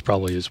guess that's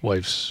probably his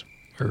wife's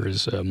or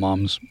his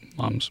mom's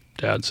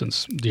dad,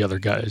 since the other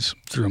guys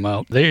threw him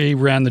out. They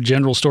ran the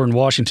general store in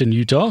Washington,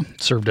 Utah,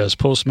 served as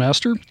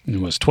postmaster,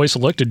 and was twice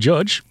elected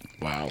judge.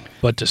 Wow.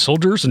 But to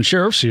soldiers and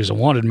sheriffs, he was a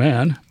wanted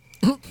man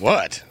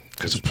What?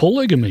 because of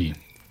polygamy.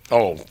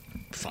 Oh,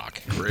 fuck.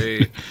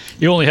 Great.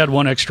 He only had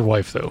one extra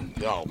wife, though.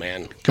 Oh,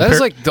 man. That is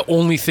like the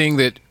only thing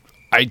that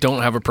I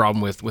don't have a problem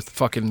with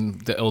fucking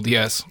the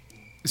LDS.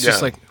 It's just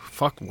Yeah. like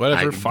fuck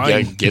whatever, I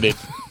fine. get it.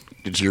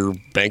 It's your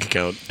bank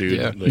account, dude.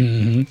 Yeah.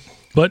 Like,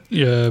 But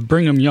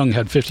Brigham Young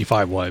had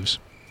 55 wives.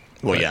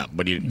 well, yeah,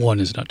 but One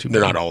is not too bad.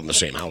 they're not all in the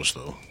same house,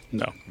 though.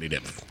 No. They'd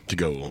have to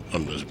go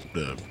on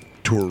the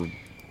tour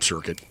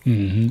circuit.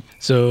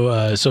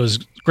 So his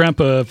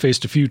grandpa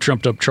faced a few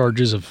trumped-up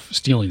charges of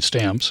stealing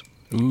stamps.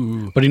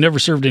 Ooh. But he never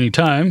served any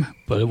time,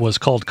 but it was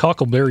called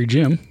Cockleberry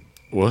Jim.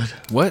 What?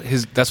 What?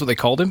 That's what they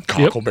called him?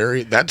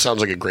 Cockleberry? That sounds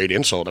like a great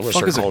insult. I'm going to Fuck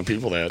start is a calling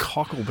people that.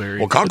 Cockleberry.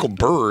 Well,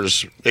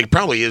 Cockleburrs, it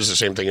probably is the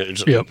same thing.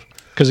 It's, Yep.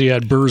 Because he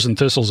had burrs and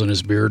thistles in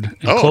his beard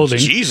and Oh, clothing.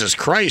 Jesus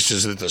Christ.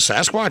 Is it the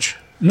Sasquatch?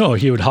 No,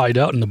 he would hide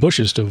out in the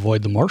bushes to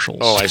avoid the marshals.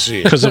 Oh, I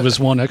see. Because of his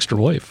one extra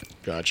wife.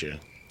 Gotcha.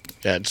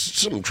 Yeah, it's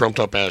some trumped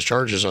up ass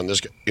charges on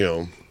this.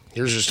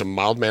 Here's just a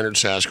mild mannered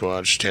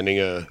Sasquatch tending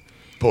a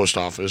post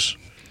office.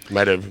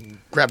 Might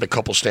have grabbed a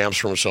couple stamps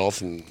for himself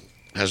and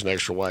has an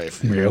extra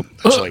wife. Yep.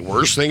 That's like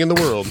worst thing in the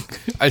world.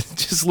 I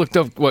just looked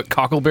up what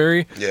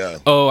Cockleberry. Yeah.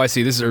 Oh, I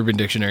see. This is Urban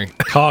Dictionary.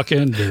 Cock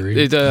and berry.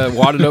 It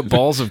wadded up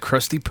balls of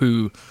crusty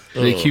poo.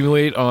 They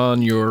accumulate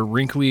on your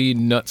wrinkly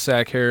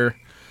nutsack hair.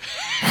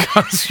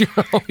 Because you're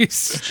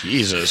always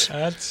Jesus.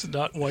 That's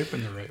not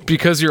wiping the right way.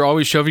 because you're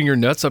always shoving your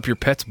nuts up your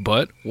pet's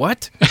butt.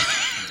 What?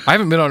 I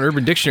haven't been on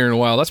Urban Dictionary in a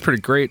while. That's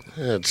pretty great.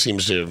 It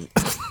seems to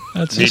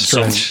That's a need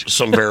some, stretch.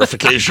 some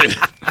verification.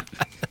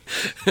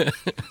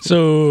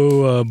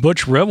 So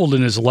Butch reveled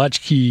in his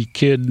latchkey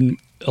kid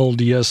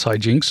LDS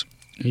hijinks.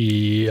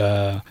 He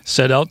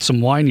set out some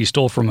wine he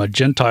stole from a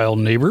Gentile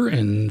neighbor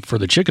and for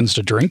the chickens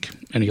to drink,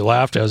 and he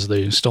laughed as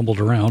they stumbled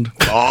around.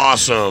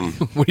 Awesome.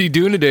 What are you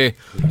doing today?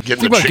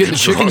 Getting Think about getting the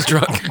chickens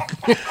drunk.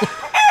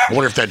 I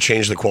wonder if that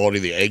changed the quality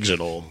of the eggs at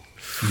all.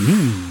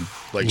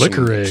 Like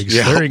Liquor some- eggs.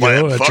 Yeah, There you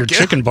go. fuck That's your yeah.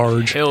 chicken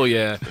barge. Hell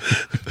yeah.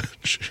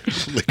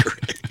 Liquor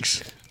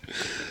eggs.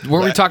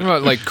 Weren't we talking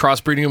about like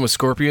crossbreeding them with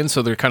scorpions,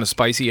 so they're kind of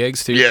spicy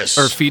eggs too? Yes.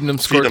 Or feeding them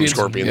Feed 'em scorpions.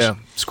 scorpions. Yeah,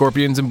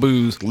 scorpions and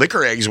booze.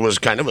 Liquor eggs was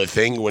kind of a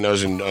thing when I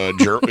was in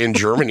in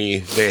Germany.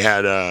 They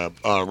had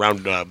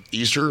around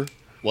Easter,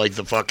 like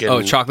the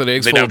fucking chocolate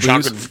eggs they'd full have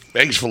of booze? chocolate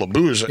eggs full of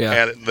booze Yeah.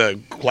 at the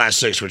Class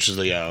 6, which is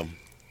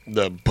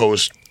the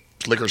Post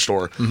liquor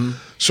store. Mm-hmm.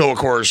 So of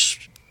course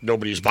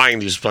nobody's buying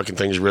these fucking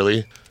things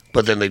really,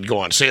 but then they'd go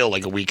on sale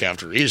like a week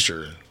after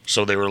Easter.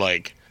 So they were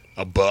like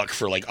 $1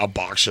 for like a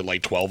box of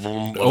like 12 of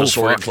them of Oh,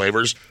 assorted fuck.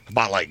 flavors. I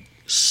bought like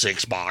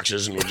 6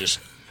 boxes and would just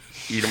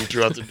eat them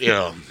throughout the.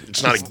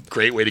 It's not a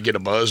great way to get a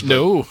buzz. But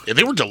No.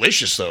 they were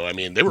delicious though. I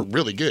mean, they were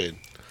really good.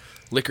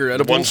 Liquor The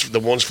edibles.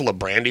 ones full of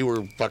brandy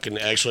were fucking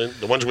excellent.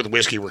 The ones with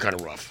whiskey were kind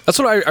of rough. That's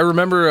what I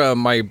remember.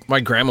 My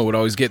grandma would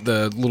always get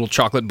the little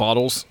chocolate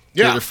bottles.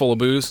 Yeah. that are full of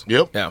booze.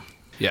 Yep. Yeah.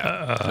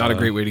 Not a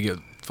great way to get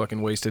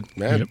fucking wasted.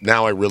 Man,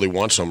 now I really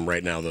want some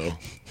right now though.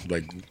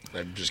 Like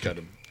I'm just kind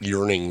of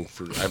yearning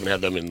for. I haven't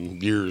had them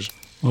in years.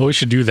 Well, we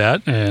should do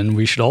that, and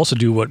we should also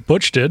do what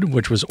Butch did,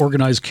 which was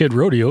organize kid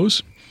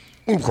rodeos.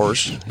 Of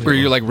course, Where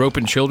you're like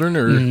roping children,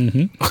 or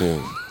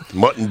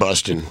mutton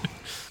busting.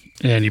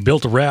 And he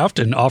built a raft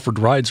and offered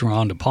rides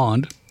around a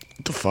pond.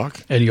 What the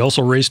fuck? And he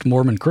also raced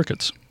Mormon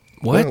crickets.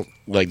 what? Well,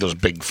 like those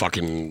big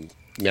fucking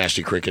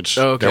nasty crickets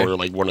Oh, okay. that were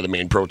like one of the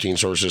main protein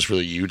sources for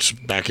the Utes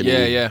back in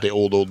Yeah. the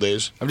old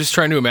days. I'm just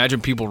trying to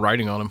imagine people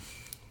riding on them.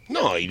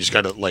 No, you just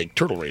got to like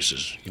turtle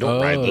races. You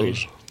don't ride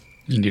those.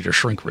 You need a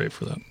shrink ray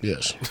for that.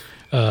 Yes.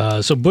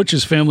 So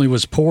Butch's family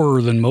was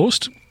poorer than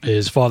most.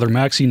 His father,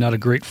 Maxie, not a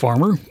great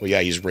farmer. Well,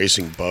 yeah, he's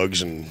racing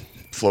bugs and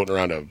floating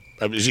around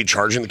is he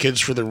charging the kids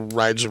for the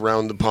rides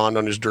around the pond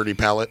on his dirty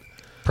pallet?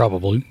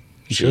 Probably.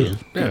 He should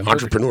have. Yeah,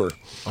 Entrepreneur.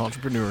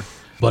 Entrepreneur.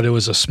 But it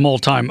was a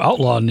small-time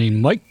outlaw named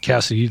Mike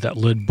Cassidy that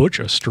led Butch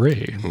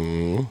astray.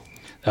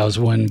 That was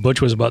when Butch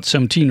was about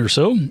 17 or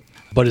so.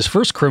 But his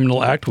first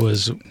criminal act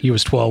was he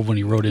was 12 when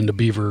he rode into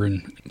Beaver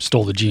and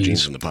stole the jeans.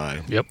 Jeans in the pie.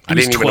 Yep. I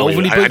was didn't even know 12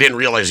 when he I put- didn't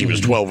realize he was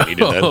 12 when he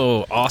did that.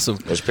 Oh, awesome.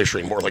 I was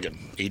picturing more like an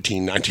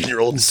 18,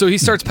 19-year-old. So he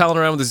starts palling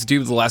around with this dude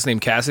with the last name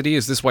Cassidy.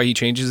 Is this why he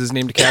changes his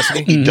name to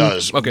Cassidy? He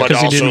does. Okay. But Because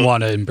he also, didn't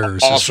want to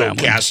embarrass his also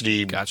family.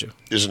 Cassidy Gotcha.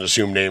 is an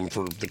assumed name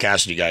for the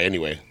Cassidy guy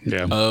anyway,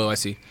 Yeah. Oh, I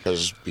see.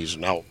 because he's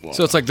an outlaw.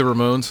 So it's like the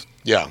Ramones.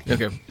 yeah.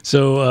 Okay.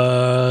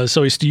 So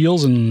he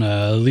steals and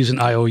leaves an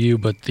IOU,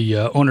 but the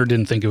owner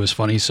didn't think it was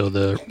funny, so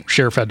the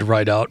sheriff had to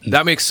ride out. And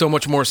That makes so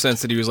much more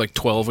sense that he was like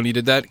 12 when he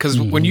did that. Because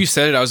when you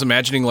said it, I was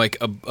imagining like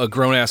a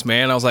grown ass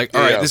man. I was like,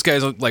 all right, Yeah. this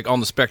guy's like on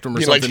the spectrum or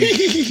You're like, something.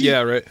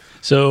 Yeah, right.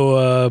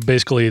 so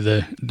basically,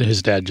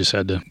 his dad just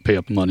had to pay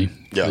up the money for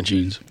Yeah. the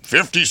jeans.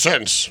 50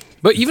 cents.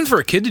 But even for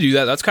a kid to do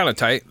that, that's kind of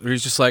tight. Where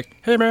he's just like,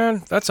 hey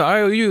man, that's an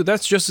IOU.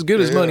 That's just as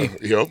good as money.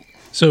 Yep.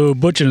 So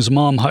Butch and his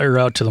mom hire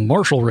out to the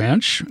Marshall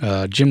Ranch.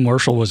 Jim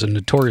Marshall was a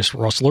notorious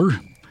rustler.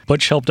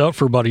 Butch helped out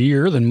for about a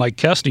year. Then Mike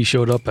Cassidy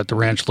showed up at the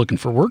ranch looking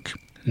for work.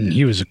 And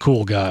he was a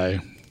cool guy,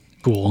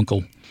 cool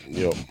uncle.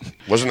 Yep.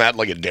 Wasn't that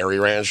like a dairy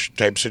ranch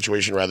type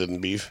situation rather than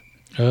beef?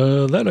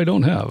 That I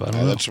don't have. I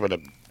don't know. That's what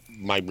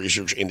my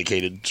research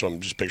indicated. So I'm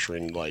just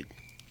picturing like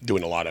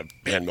doing a lot of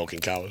hand milking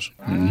cows,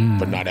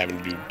 but not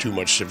having to do too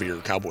much severe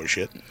cowboy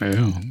shit.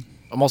 Yeah.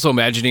 I'm also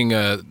imagining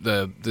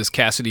this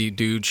Cassidy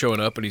dude showing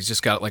up and he's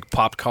just got like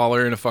popped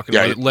collar and a fucking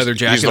Yeah, leather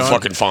jacket He's the on.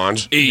 fucking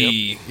Fonz.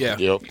 Hey, yeah.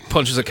 Yep.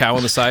 Punches a cow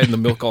in the side and the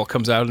milk all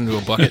comes out into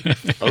a bucket.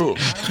 Oh.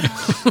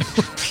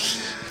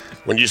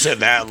 When you said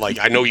that, like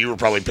I know you were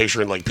probably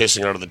picturing like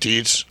pissing out of the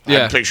teats.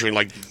 Yeah. I'm picturing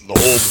like the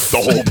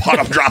whole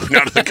bottom dropping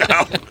out of the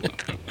cow.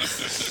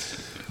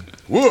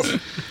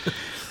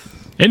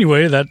 Woof.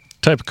 Anyway, that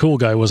type of cool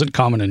guy wasn't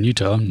common in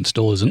Utah and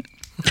still isn't.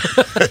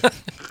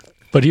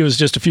 But he was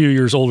just a few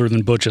years older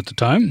than Butch at the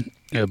time.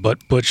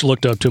 But Butch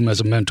looked up to him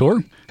as a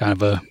mentor, kind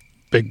of a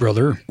big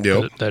brother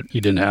Yep. that he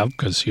didn't have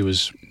because he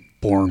was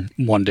born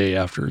one day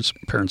after his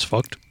parents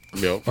fucked.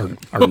 Yep. Or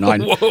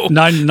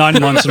nine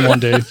months in one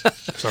day.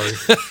 Sorry.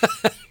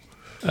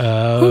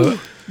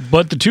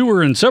 But the two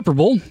were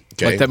inseparable.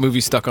 Okay. Like that movie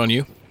Stuck on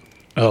You.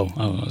 Oh,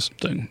 I was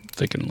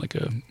thinking like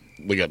a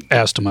We got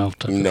ass to mouth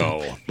type of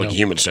no, thing. like No.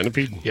 human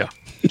centipede. Yeah.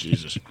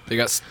 Jesus. They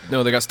got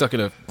stuck in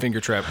a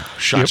finger trap.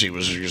 Shotzi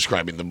was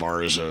describing the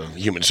bar as a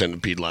human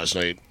centipede last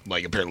night.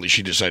 Like apparently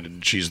she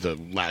decided she's the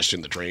last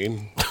in the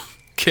train.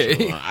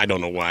 Okay. I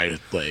don't know why.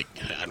 Like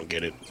I don't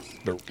get it.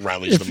 But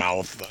Riley's the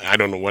mouth. I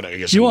don't know what. I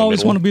guess You in the always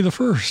middle. want to be the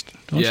first,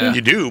 don't Yeah.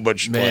 You do,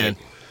 but Man. like,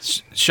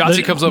 Shotzi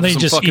They- comes up they with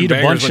some just fucking eat a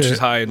bangers bunch when of- she's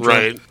high and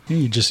right? you?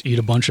 You just eat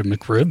a bunch of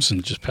McRibs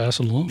and just pass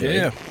it along.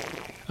 Yeah.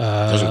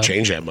 Doesn't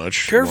change that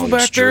much. Careful Long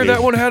back there. journey.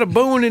 That one had a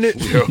bone in it.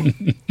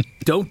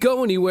 Don't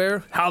go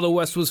anywhere. How the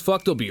West Was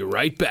Fucked will be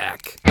right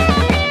back.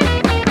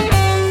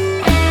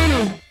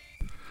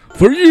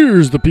 For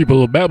years, the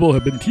people of Babel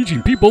have been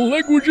teaching people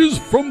languages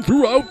from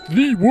throughout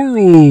the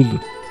world.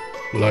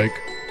 Like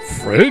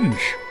French,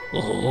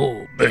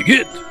 oh,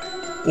 baguette,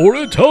 or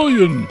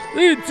Italian,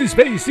 it's a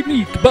spicy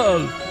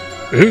meatball,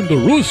 and the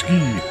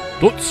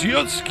Ruski,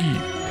 Dostoevsky.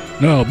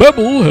 Now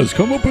Babel has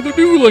come up with a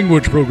new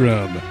language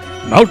program,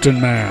 Mountain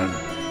Man.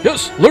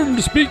 Yes, learn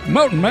to speak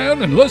Mountain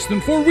Man in less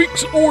than 4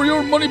 weeks or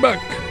your money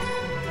back.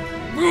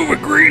 Move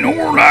it,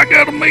 greenhorn, I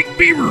gotta make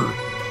beaver.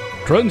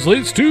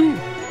 Translates to,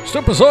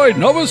 step aside,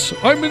 novice,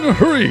 I'm in a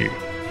hurry.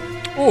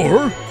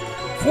 Or,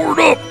 forward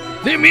up,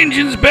 them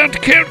engines bound to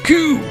count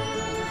coup.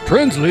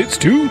 Translates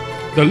to,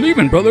 the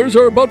Lehman Brothers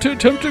are about to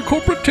attempt a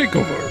corporate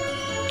takeover.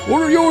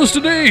 Order yours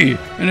today,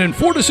 and in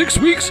 4 to 6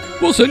 weeks,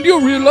 we'll send you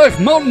a real-life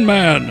mountain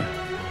man.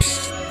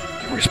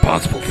 Psst, you're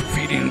responsible for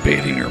feeding and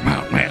bathing your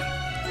mountain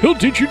man. He'll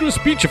teach you to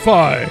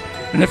speechify,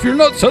 and if you're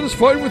not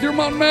satisfied with your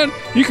mountain man,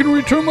 you can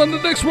return on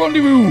the next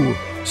rendezvous.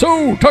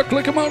 So, talk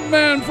like a mountain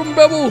man from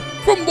Bevel,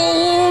 from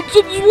the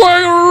Hudson's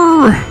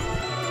Wire!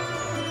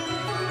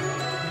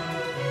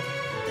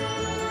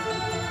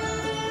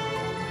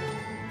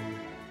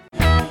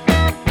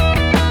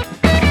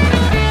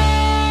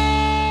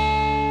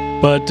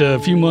 But a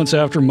few months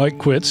after Mike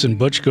quits and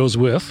Butch goes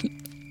with,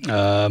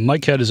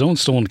 Mike had his own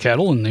stolen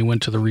cattle, and they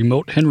went to the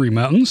remote Henry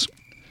Mountains,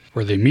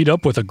 where they meet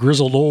up with a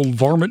grizzled old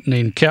varmint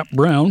named Cap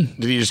Brown.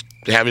 Did he just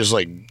have his,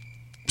 like,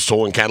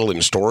 stolen cattle in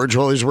storage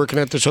while he's working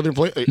at this other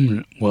place?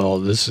 Well,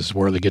 this is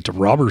where they get to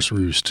Robber's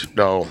Roost,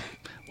 No.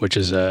 which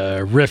is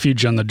a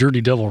refuge on the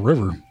Dirty Devil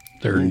River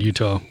there in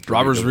Utah.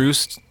 Robber's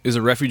Roost is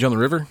a refuge on the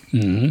river?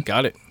 Mm-hmm.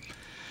 Got it.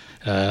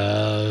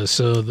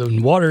 So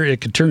the water,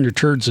 it could turn your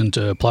turds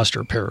into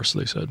plaster of Paris,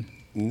 they said.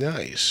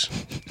 Nice.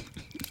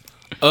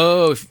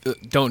 Oh,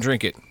 don't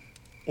drink it.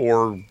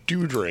 Or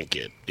do drink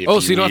it. If Oh,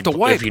 so you don't have to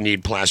wipe. If you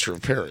need plaster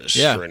of Paris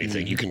Yeah. or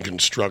anything, you can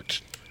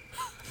construct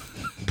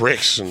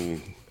bricks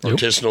and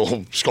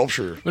artisanal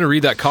sculpture. I'm going to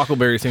read that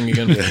cockleberry thing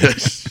again.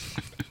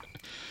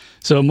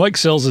 So Mike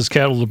sells his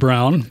cattle to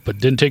Brown, but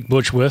didn't take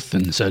Butch with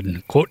and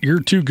said, quote, "You're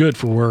too good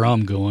for where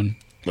I'm going."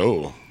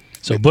 Oh.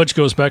 So Butch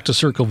goes back to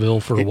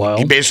Circleville for a while.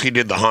 He basically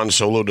did the Han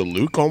Solo to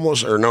Luke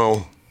almost, or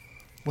no?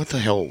 What the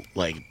hell?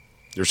 Like,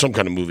 there's some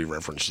kind of movie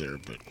reference there,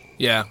 but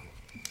Yeah.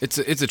 It's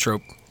a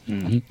trope.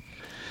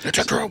 it's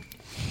a trope.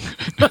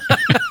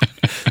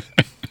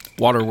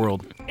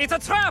 Waterworld. It's a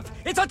trap!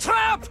 It's a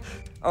trap!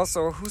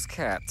 Also, who's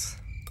cat?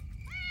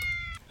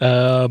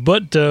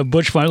 But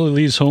Butch finally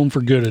leaves home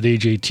for good at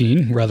age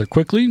 18 rather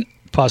quickly,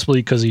 possibly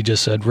because he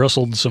just had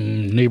rustled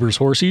some neighbors'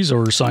 horses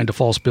or signed a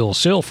false bill of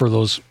sale for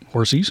those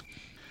horses.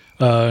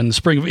 In the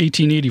spring of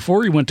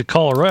 1884, he went to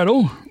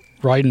Colorado,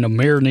 riding a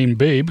mare named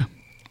Babe.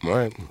 All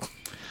right.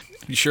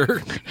 You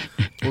sure?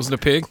 Wasn't a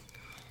pig?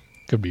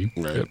 Could be.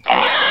 Right. Yep.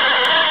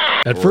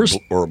 At first,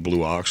 or a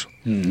blue ox.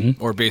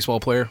 Or a baseball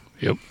player?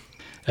 Yep.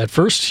 At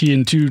first, he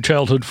and two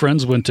childhood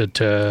friends went to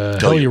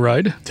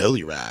Telluride.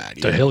 Telluride.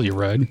 To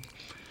Telluride.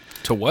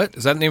 To what?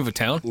 Is that the name of a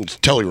town? It's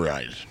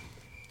Telluride.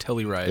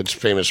 Telluride. It's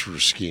famous for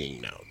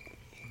skiing now.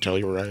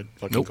 Telluride?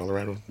 Fucking Nope.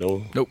 Colorado?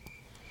 No. Nope.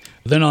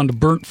 Then on to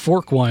Burnt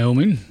Fork,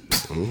 Wyoming.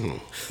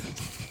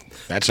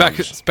 That's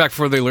It's back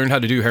before they learned how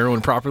to do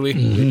heroin properly.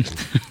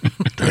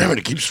 Damn it,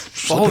 it keeps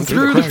Falling slipping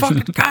through the cracks.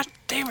 fucking... God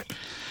damn it.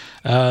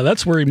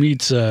 That's where he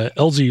meets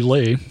LZ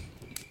Lay.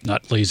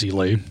 Not Lazy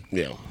Lay.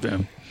 Yeah.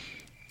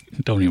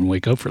 Don't even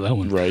wake up for that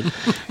one. Right.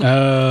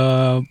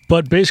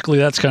 But basically,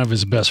 that's kind of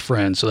his best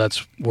friend. So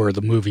that's where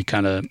the movie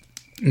kind of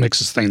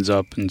mixes things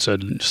up and said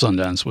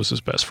Sundance was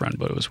his best friend,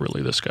 but it was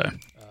really this guy.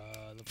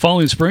 The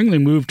following spring, they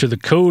moved to the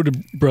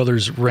Code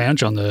Brothers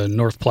Ranch on the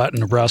North Platte in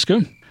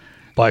Nebraska.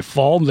 By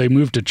fall, they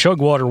moved to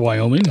Chugwater,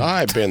 Wyoming.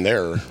 I've been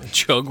there.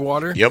 Chug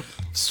water? Yep.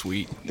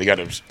 Sweet. They got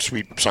a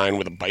sweet sign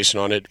with a bison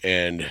on it,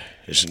 and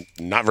it's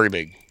not very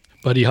big.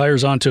 But he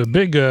hires onto a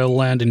big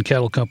land and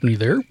cattle company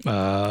there,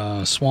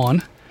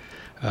 Swan.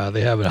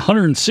 They have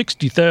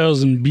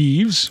 160,000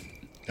 beeves.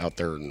 Out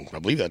there, I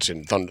believe that's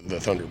in the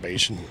Thunder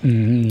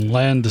Basin.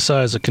 Land the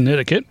size of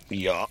Connecticut.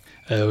 Yeah.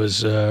 It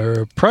was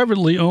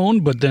privately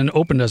owned, but then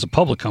opened as a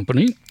public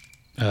company.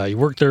 He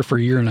worked there for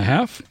a year and a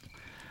half.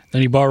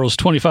 Then he borrows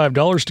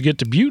 $25 to get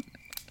to Butte.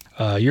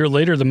 A year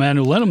later, the man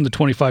who lent him the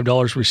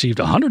 $25 received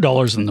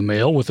 $100 in the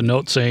mail with a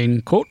note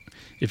saying, quote,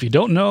 "If you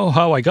don't know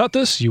how I got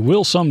this, you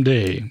will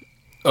someday."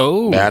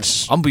 Oh,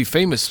 That's- I'm going to be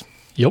famous.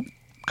 Yep,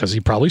 because he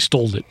probably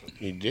stole it.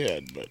 He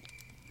did, but,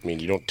 I mean,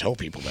 you don't tell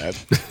people that.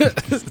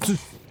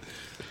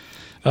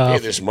 Hey,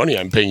 this money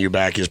I'm paying you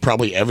back is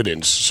probably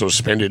evidence, so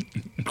spend it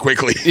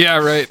quickly. Yeah,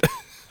 right.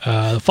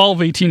 The fall of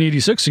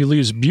 1886, he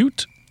leaves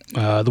Butte.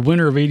 The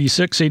winter of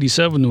 86,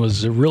 87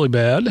 was really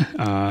bad,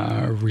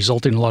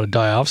 resulting in a lot of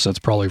die-offs. That's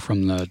probably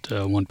from that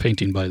one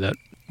painting by that,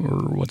 or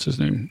what's his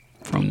name?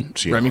 From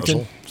See, Remington?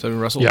 Russell? Seven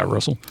Russell? Yeah,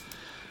 Russell.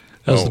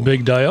 That was Oh. the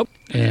big die-up.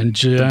 And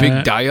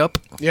Big die-up?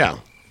 Yeah.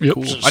 Yep.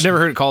 Cool. I never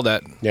heard it called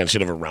that. Yeah,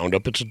 instead of a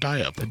roundup, it's a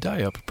die-up. A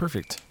die-up.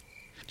 Perfect.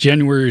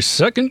 January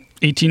 2nd,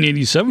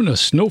 1887, a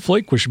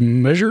snowflake was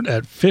measured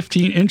at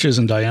 15 inches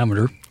in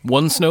diameter.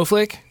 One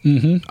snowflake?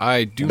 Mm-hmm.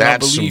 I do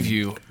That's not believe some-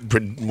 you.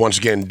 Once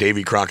again,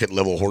 Davy Crockett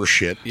level horse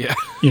shit. Yeah.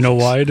 You know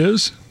why it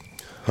is?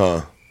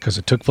 Huh. Because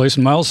it took place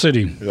in Miles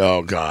City.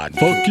 Oh, God.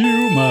 Fuck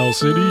you, Miles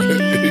City.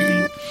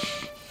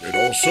 And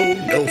also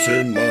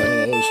Nelson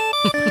Miles.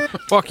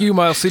 Fuck you,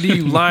 Miles City,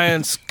 you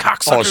lions,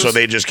 cocksuckers. Oh, so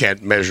they just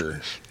can't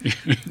measure.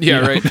 Yeah,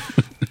 right.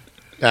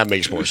 That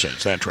makes more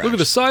sense. That tracks. Look at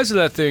the size of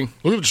that thing.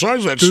 Look at the size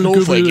of that Dude,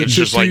 snowflake. could It's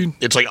be just like 15.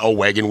 it's like a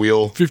wagon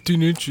wheel.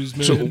 15 inches,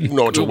 man. So,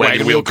 no, it's a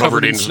wagon wheel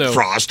covered in snow.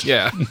 frost.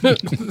 Yeah.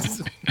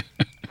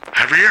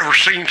 Have you ever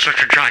seen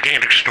such a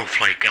gigantic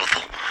snowflake,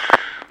 Ethel?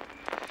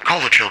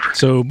 Call the children.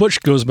 So Butch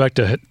goes back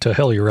to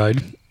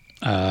Telluride,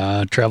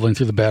 traveling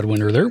through the bad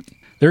winter there.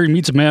 There he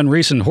meets a man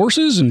racing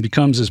horses and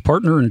becomes his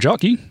partner and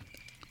jockey.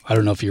 I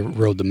don't know if he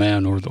rode the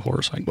man or the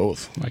horse.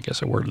 Both. I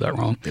guess I worded that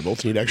wrong. They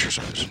both need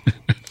exercise.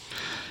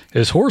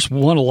 His horse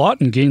won a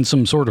lot and gained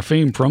some sort of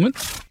fame from it.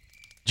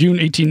 June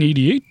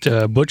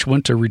 1888, Butch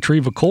went to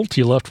retrieve a colt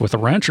he left with a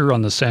rancher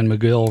on the San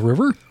Miguel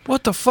River.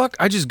 What the fuck?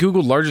 I just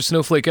Googled largest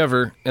snowflake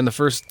ever, and the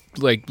first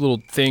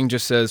little thing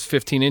just says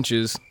 15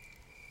 inches.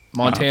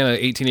 Montana,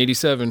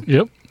 1887.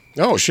 Yep.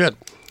 Oh, shit.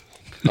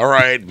 All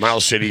right,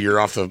 Miles City, you're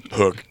off the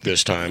hook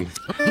this time.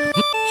 They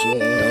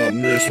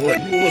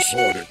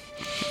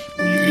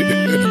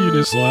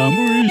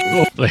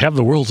have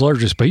the world's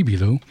largest baby,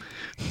 though.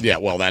 Yeah,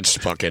 well, that's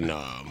fucking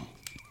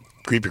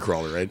Creepy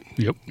Crawler, right?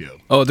 Yep. Yeah.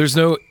 Oh, there's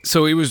no.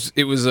 So it was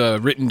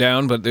written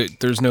down, but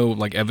there's no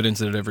evidence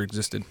that it ever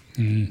existed.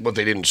 But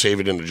they didn't save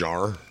it in a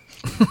jar.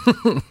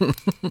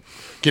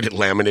 Get it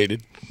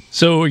laminated.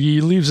 So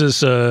he leaves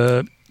his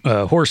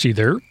horsey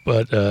there,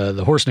 but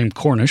the horse named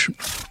Cornish.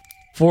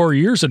 4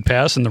 years had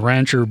passed, and the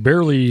rancher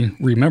barely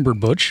remembered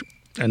Butch,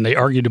 and they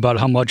argued about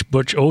how much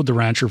Butch owed the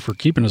rancher for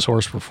keeping his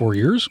horse for 4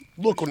 years.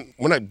 Look,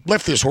 when I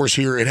left this horse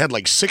here, it had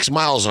like 6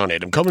 miles on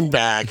it. I'm coming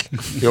back.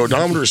 The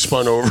odometer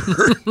spun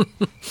over.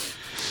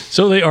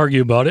 So they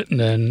argue about it, and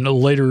then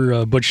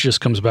later Butch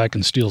just comes back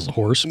and steals the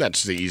horse.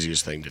 That's the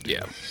easiest thing to do.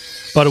 Yeah.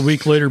 About a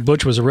week later,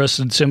 Butch was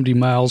arrested 70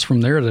 miles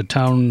from there at the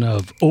town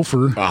of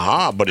Ophir,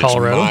 Aha, but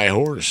Colorado. It's my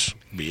horse,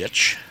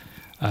 bitch.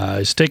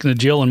 He's taken to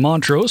jail in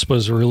Montrose, but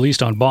was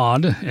released on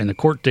bond, and a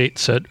court date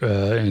set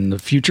in the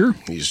future.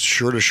 He's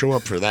sure to show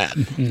up for that.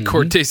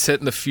 Court date set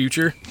in the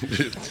future.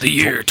 The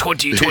year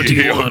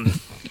 2021.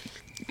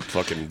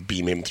 Fucking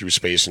beam him through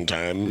space and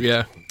time.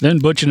 Yeah. Then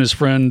Butch and his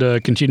friend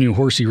continue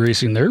horsey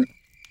racing there,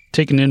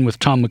 taken in with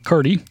Tom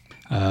McCarty,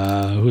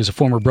 who is a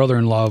former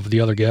brother-in-law of the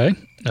other guy,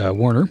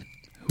 Warner,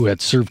 who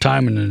had served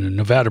time in a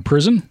Nevada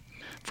prison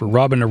for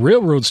robbing a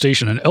railroad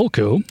station in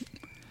Elko,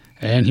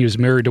 and he was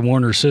married to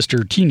Warner's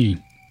sister, Teeny.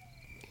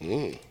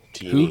 Teeny.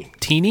 Who?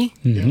 Teeny?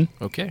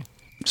 Mm-hmm. Okay.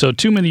 So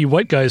too many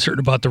white guys heard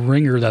about the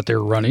ringer that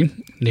they're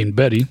running, named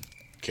Betty.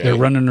 Okay. They're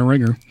running a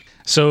ringer.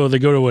 So they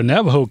go to a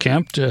Navajo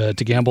camp to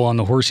gamble on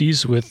the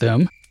horsies with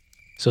them.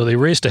 So they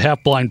raced a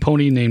half-blind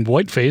pony named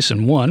Whiteface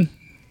and won.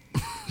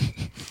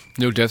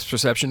 No depth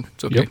perception.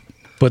 It's okay. Yep.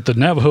 But the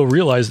Navajo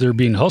realized they were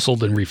being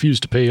hustled and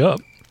refused to pay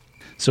up.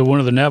 So one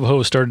of the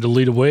Navajos started to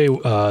lead away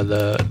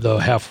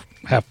the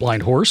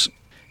half-blind horse,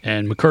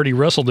 and McCarty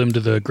wrestled him to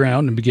the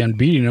ground and began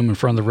beating him in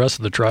front of the rest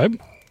of the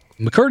tribe.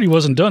 McCarty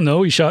wasn't done,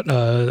 though. He shot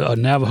a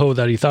Navajo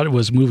that he thought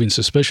was moving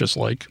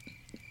suspicious-like.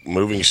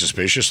 Moving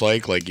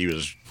suspicious-like he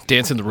was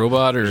Dancing the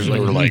robot or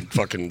like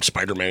fucking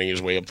Spider-Maning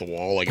his way up the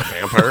wall like a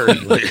vampire.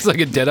 It's like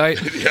a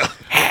deadite.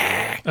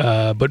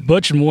 Yeah. But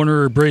Butch and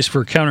Warner braced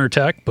for a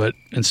counterattack, but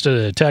instead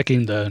of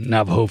attacking, the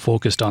Navajo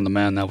focused on the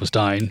man that was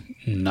dying,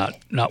 not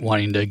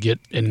wanting to get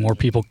any more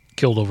people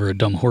killed over a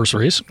dumb horse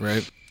race.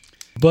 Right.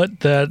 But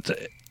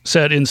that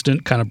sad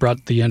instant kind of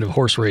brought the end of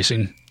horse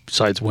racing.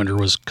 Besides, winter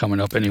was coming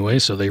up anyway,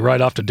 so they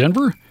ride off to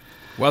Denver.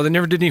 Wow, they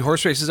never did any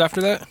horse races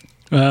after that?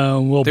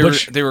 Well,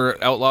 Butch... They were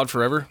outlawed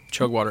forever?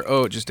 Chugwater.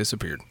 Oh, it just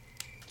disappeared.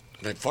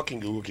 That fucking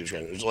Google keeps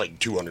going. There's like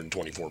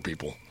 224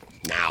 people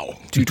now.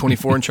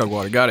 224 in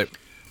Chugwater. Got it.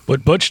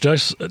 But Butch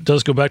does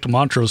go back to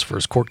Montrose for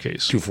his court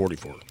case.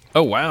 244.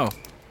 Oh, wow.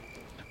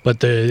 But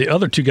the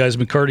other two guys,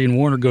 McCarty and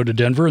Warner, go to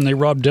Denver, and they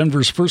rob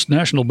Denver's First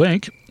National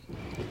Bank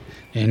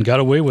and got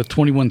away with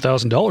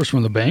 $21,000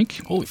 from the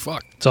bank. Holy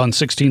fuck. It's on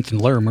 16th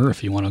and Larimer,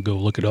 if you want to go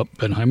look it up,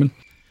 Ben Hyman.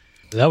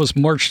 That was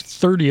March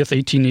 30th,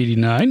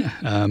 1889.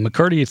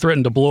 McCarty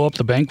threatened to blow up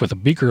the bank with a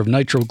beaker of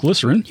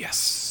nitroglycerin.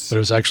 Yes. But it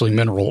was actually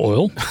mineral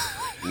oil.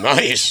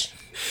 Nice.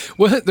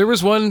 Well, there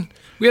was one...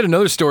 We had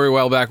another story a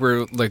while back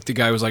where like the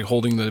guy was like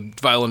holding the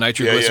vial of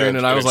nitroglycerin,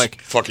 and I was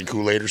like, fucking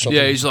Kool-Aid or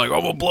something. Yeah, he's like, oh,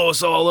 we'll blow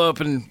us all up,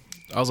 and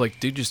I was like,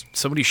 dude, just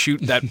somebody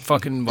shoot that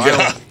fucking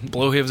vial,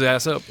 blow his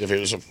ass up. If it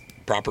was a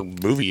proper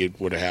movie, it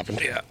would have happened.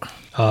 Yeah.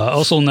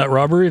 Also in that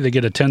robbery, they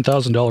get a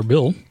 $10,000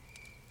 bill.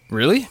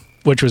 Really?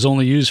 Which was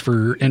only used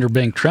for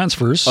interbank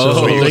transfers, so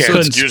Oh, they yeah,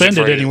 couldn't it's used spend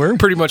for it anywhere.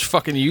 Pretty much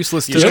fucking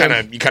useless. You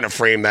kind of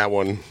frame that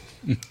one.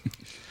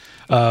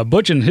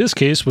 Butch, in his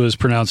case, was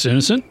pronounced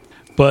innocent,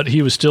 but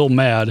he was still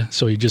mad,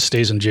 so he just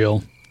stays in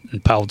jail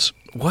and pouts.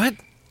 What?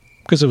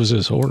 Because it was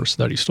his horse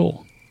that he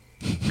stole.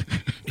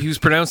 He was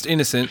pronounced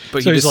innocent,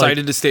 but So he he's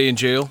decided to stay in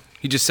jail.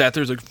 He just sat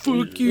there, and was like,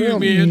 fuck you,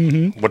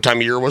 man. What time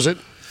of year was it?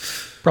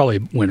 Probably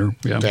winter,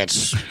 yeah.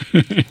 That's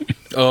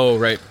Oh,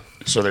 right.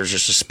 so. There's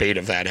just a spate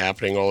of that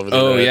happening all over the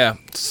Oh, internet. yeah.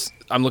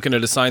 I'm looking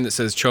at a sign that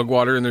says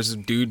Chugwater, and there's a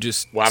dude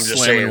just Well, I'm just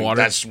slamming saying water.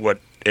 that's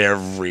what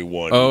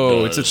everyone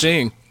Oh, does. it's a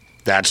thing.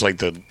 That's like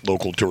the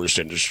local tourist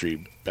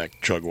industry back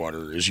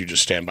Chugwater is you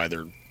just stand by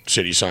their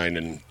city sign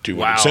and do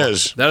what it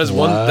says. That is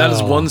one. That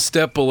is one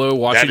step below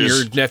watching That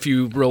is- your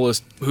nephew roll a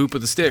hoop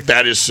with a stick.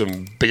 That is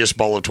some biggest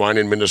ball of twine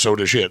in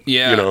Minnesota shit.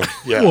 Yeah. You know,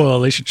 yeah. Well,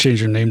 they should change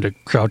their name to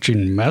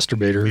Crouching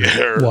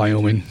Masturbator,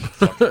 Wyoming.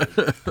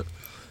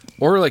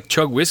 Or like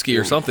chug whiskey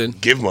or something.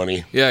 Give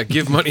money. Yeah,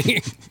 give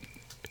money.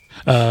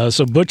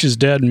 So Butch's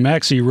dad and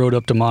Maxie rode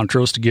up to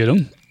Montrose to get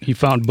him. He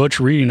found Butch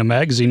reading a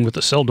magazine with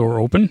the cell door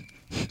open.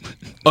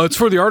 Oh, it's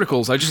for the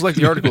articles. I just like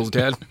the articles,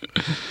 Dad.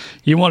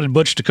 He wanted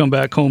Butch to come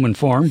back home and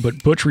farm,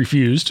 but Butch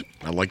refused.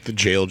 I like the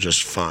jail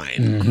just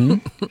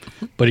fine.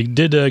 But he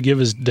did give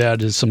his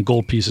dad some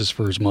gold pieces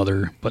for his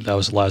mother, but that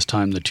was the last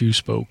time the two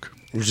spoke.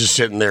 He was just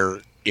sitting there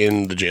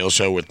in the jail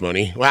cell with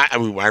money. Well,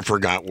 I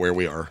forgot where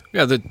we are.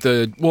 Yeah,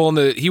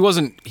 he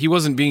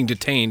wasn't being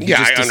detained. He Yeah,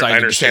 just I decided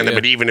understand to that,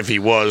 stay. but even if he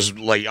was,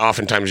 like,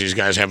 oftentimes these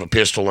guys have a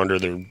pistol under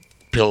their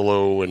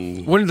pillow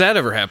and... When did that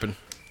ever happen?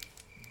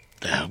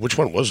 Which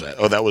one was that?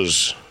 Oh, that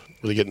was...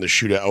 Were they getting the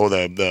shootout? Oh,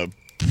 the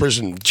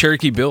prison...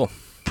 Cherokee Bill.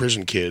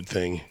 Prison kid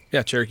thing.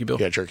 Yeah, Cherokee Bill.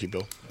 Yeah, Cherokee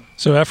Bill.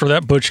 So after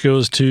that, Butch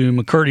goes to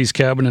McCarty's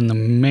cabin in the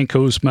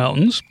Mancos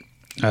Mountains.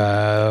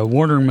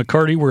 Warner and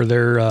McCarty were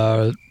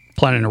there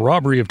planning a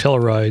robbery of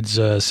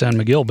Telluride's San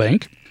Miguel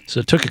Bank. So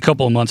it took a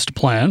couple of months to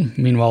plan.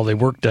 Meanwhile, they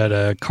worked at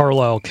a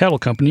Carlisle cattle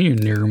company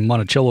near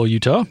Monticello,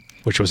 Utah,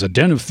 which was a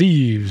den of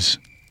thieves.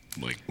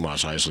 Like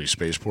Mos Eisley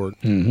Spaceport.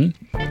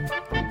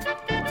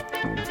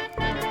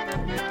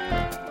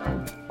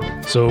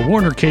 So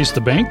Warner cased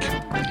the bank.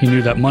 He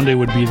knew that Monday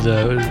would be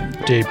the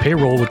day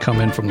payroll would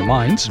come in from the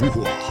mines.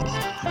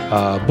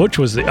 Butch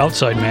was the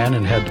outside man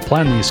and had to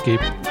plan the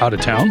escape out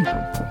of town.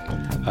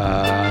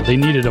 They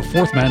needed a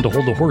fourth man to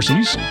hold the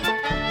horses,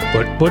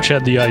 but Butch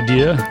had the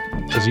idea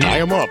because Tie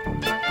him up.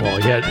 Well,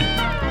 he had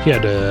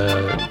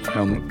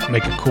to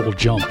make a cool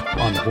jump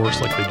on the horse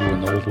like they do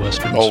in the old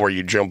westerns. Oh, where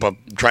you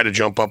try to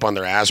jump up on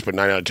their ass, but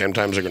 9 out of 10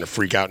 times they're going to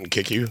freak out and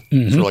kick you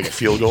for like a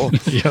field goal.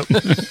 Yep.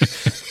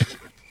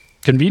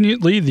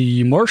 Conveniently,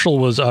 the marshal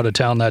was out of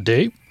town that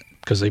day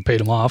because they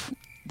paid him off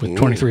with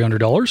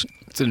 $2,300.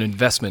 It's an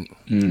investment.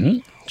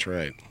 That's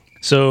right.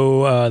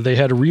 So they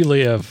had a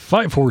relay of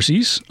 5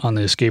 horses on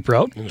the escape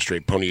route. In a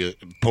straight Pony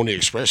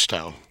Express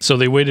style. So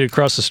they waited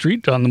across the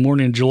street on the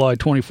morning of July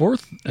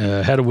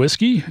 24th, had a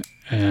whiskey,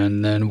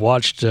 and then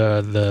watched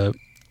the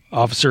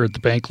officer at the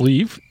bank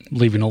leave,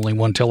 leaving only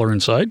one teller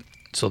inside.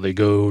 So they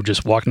go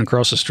just walking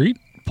across the street,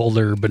 pull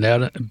their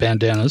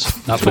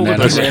bandanas, not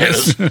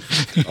bananas.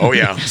 Oh,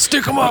 yeah.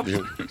 Stick them up.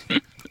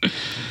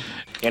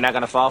 You're not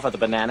going to fall for the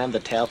banana in the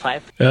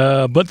tailpipe?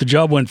 But the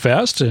job went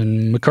fast,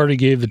 and McCarty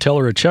gave the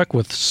teller a check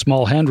with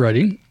small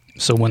handwriting.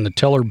 So when the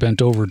teller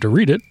bent over to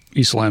read it,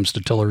 he slams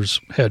the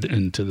teller's head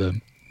into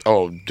the...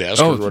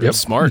 desk or whatever. Yep.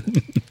 Smart.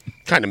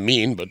 Kind of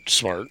mean, but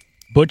smart.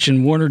 Butch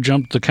and Warner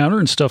jumped the counter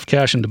and stuffed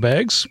cash into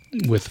bags.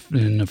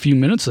 Within a few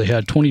minutes, they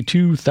had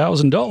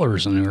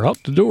 $22,000, and they were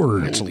out the door.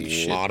 That's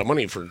a lot of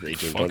money for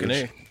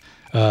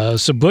 1800s.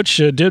 So Butch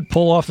did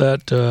pull off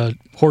that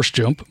horse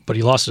jump, but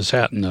he lost his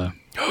hat in the...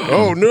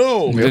 Oh,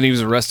 no. Then he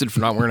was arrested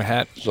for not wearing a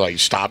hat. So, like,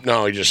 stop.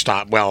 No, he just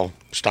stopped. Well,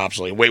 stops.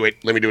 Like, wait.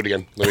 Let me do it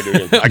again.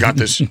 I got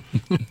this.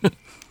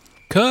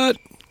 Cut.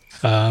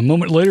 A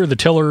moment later, the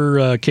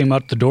teller came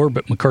out the door,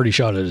 but McCarty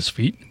shot at his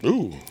feet.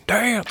 Ooh.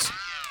 Dance.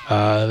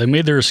 They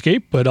made their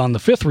escape, but on the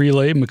 5th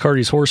relay,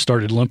 McCarty's horse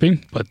started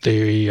limping, but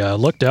they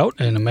looked out,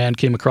 and a man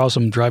came across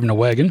them driving a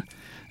wagon,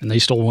 and they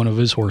stole one of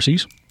his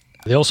horses.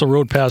 They also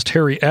rode past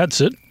Harry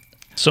Adsit,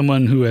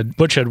 someone who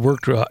Butch had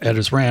worked at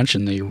his ranch,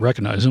 and they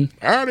recognized him.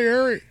 Howdy,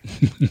 Harry.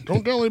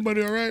 Don't tell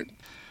anybody, all right?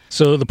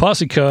 So the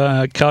posse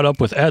caught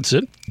up with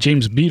Adsit.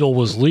 James Beadle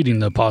was leading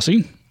the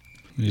posse.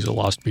 He's a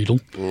lost Beadle.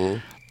 Mm-hmm.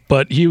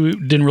 But he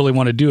didn't really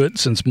want to do it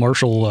since the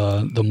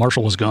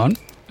marshal was gone.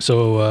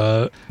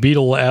 So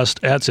Beadle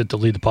asked Adsit to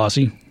lead the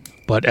posse,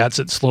 but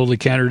Adsit slowly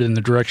cantered in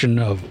the direction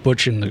of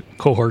Butch and the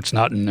cohorts,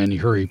 not in any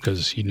hurry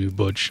because he knew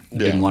Butch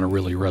didn't want to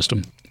really arrest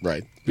him.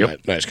 Right.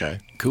 Yep. Nice guy.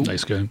 Cool.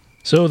 Nice guy.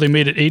 So they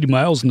made it 80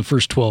 miles in the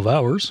first 12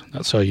 hours.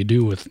 That's how you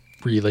do with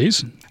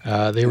relays.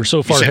 They were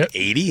so far You said ahead.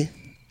 80?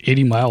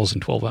 80 miles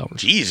in 12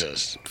 hours.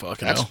 Jesus.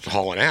 Fucking That's hell.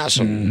 hauling ass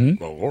on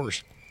a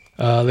horse.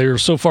 They were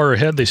so far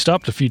ahead, they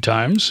stopped a few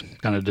times,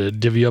 kind of to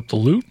divvy up the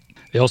loot.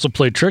 They also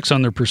played tricks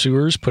on their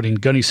pursuers, putting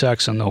gunny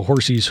sacks on the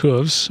horses'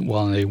 hooves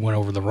while they went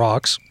over the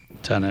rocks.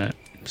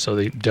 So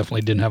they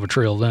definitely didn't have a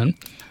trail then.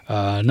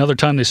 Another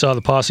time they saw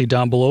the posse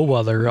down below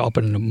while they're up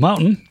in the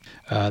mountain.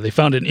 They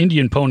found an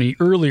Indian pony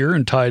earlier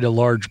and tied a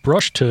large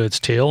brush to its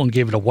tail and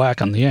gave it a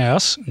whack on the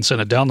ass and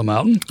sent it down the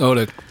mountain. Oh,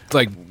 to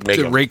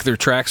rake their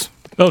tracks?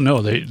 Oh,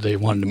 no, they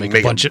wanted to make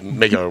a bunch of...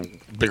 Make a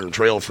bigger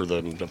trail for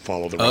them to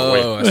follow the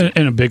wrong way.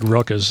 And a big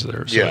ruckus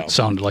there, so Yeah. it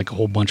sounded like a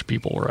whole bunch of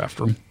people were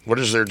after him. What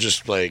is there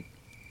just like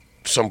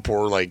some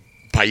poor like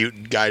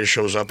Paiute guy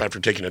shows up after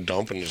taking a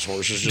dump and his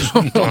horse is just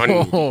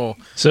gone?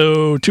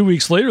 So 2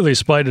 weeks later, they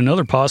spied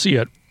another posse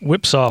at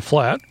Whipsaw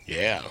Flat.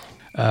 Yeah.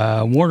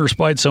 Warner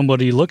spied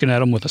somebody looking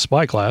at him with a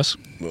spyglass.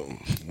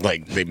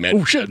 Like they met.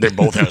 Oh, shit. They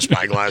both have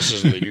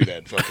spyglasses and they do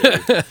that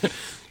fucking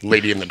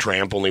Lady and the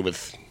Tramp only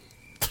with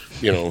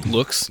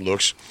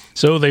looks.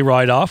 So they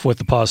ride off with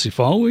the posse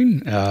following.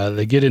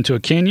 They get into a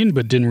canyon,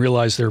 but didn't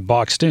realize they're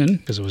boxed in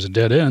because it was a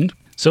dead end.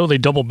 So they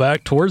double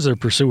back towards their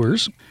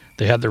pursuers.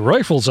 They had their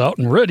rifles out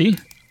and ready,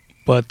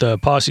 but the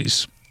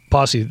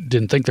posse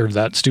didn't think they're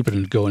that stupid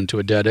and go into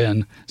a dead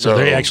end. So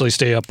they actually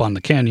stay up on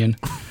the canyon,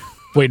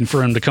 waiting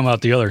for him to come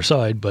out the other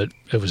side, but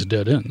it was a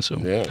dead end, so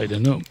they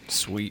didn't know.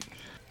 Sweet.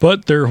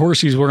 But their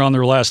horses were on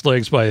their last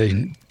legs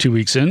by 2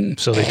 weeks in,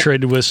 so they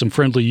traded with some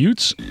friendly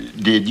Utes.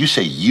 Did you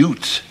say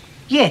Utes?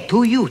 Yeah,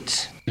 2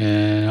 Utes.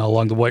 And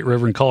along the White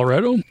River in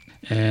Colorado.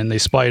 And they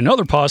spy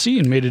another posse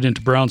and made it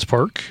into Browns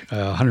Park,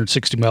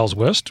 160 miles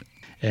west.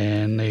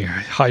 And they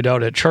hide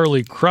out at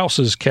Charlie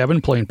Krause's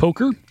cabin playing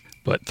poker.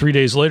 But 3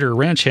 days later, a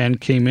ranch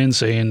hand came in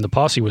saying the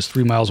posse was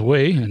 3 miles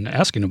away and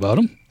asking about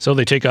him. So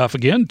they take off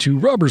again to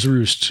Robber's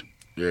Roost.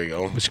 There you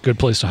go. Which is a good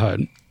place to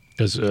hide.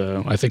 Because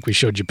I think we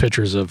showed you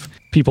pictures of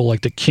people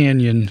like the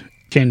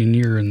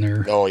canyoneer in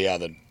there. Oh, yeah.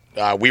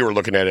 We were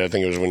looking at it. I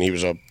think it was when he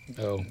was up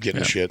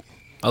getting shit.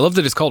 I love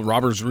that it's called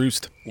Robber's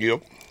Roost.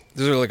 Yep.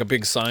 Is there like a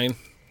big sign?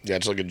 Yeah,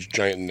 it's like a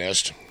giant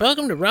nest.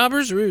 Welcome to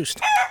Robber's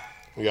Roost.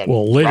 We got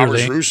later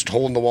Robber's Roost,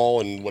 Hole in the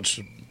Wall, and what's...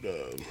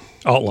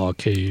 Outlaw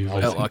Cave.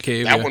 Outlaw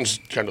Cave. That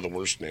one's kind of the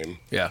worst name.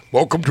 Yeah.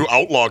 Welcome to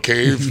Outlaw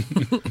Cave.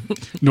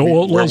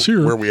 No outlaws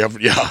here. Where we have,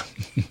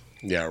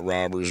 yeah,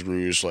 Robber's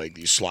Roost, like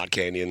these slot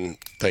canyon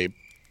type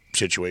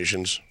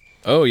situations.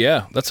 Oh,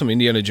 yeah. That's some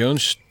Indiana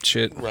Jones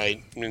shit.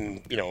 Right. I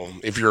mean,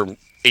 if you're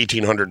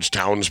 1800s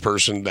towns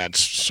person, that's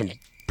some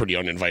pretty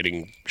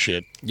uninviting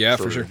shit. Yeah,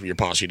 for sure. Your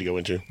posse to go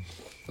into.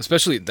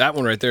 Especially that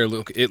one right there.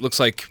 Look, it looks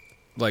like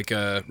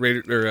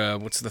Raider, or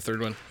what's the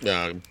third one?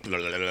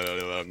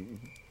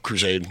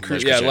 Crusade.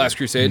 Last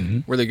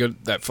Crusade, where they go to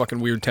that fucking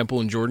weird temple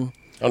in Jordan.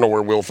 I don't know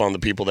where Will found the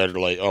people that are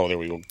like, oh, there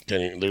we go.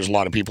 There's a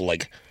lot of people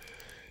like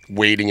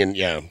wading in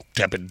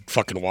tepid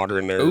fucking water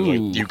in there.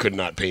 Like, you could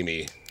not pay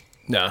me.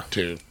 No,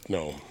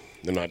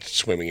 I'm not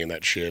swimming in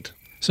that shit.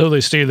 So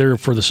they stay there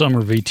for the summer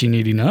of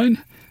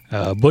 1889.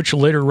 Butch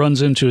later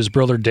runs into his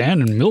brother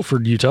Dan in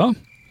Milford, Utah.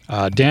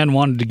 Dan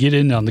wanted to get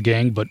in on the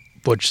gang, but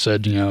Butch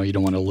said, you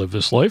don't want to live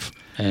this life.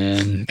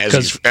 And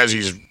as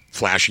he's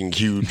flashing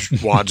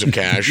huge wads of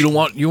cash, you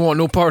want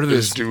no part of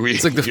this. Do we?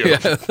 It's like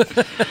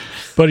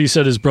But he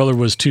said his brother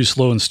was too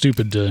slow and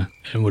stupid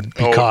and would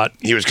be caught.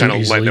 He was kind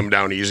of letting him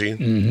down easy.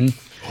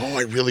 Mm-hmm. Oh,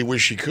 I really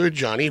wish he could,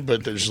 Johnny,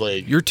 but there's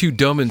like... You're too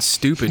dumb and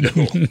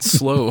stupid.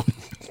 Slow.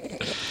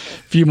 A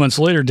few months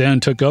later, Dan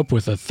took up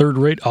with a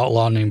third-rate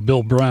outlaw named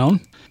Bill Brown.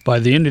 By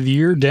the end of the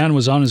year, Dan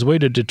was on his way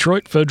to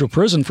Detroit Federal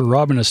Prison for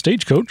robbing a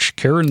stagecoach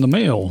carrying the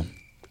mail.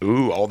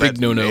 Ooh, all that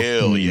big no-no.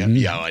 Mail. Mm-hmm.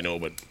 Yeah, I know,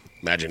 but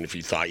imagine if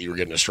you thought you were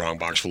getting a strong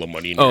box full of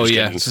money. And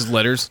it's just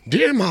letters.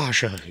 Dear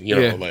Masha,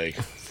 like,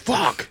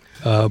 fuck.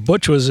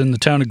 Butch was in the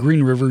town of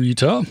Green River,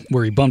 Utah,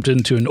 where he bumped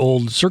into an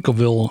old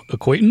Circleville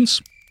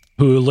acquaintance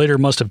who later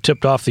must have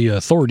tipped off the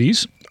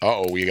authorities.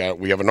 We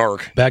have an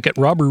arc. Back at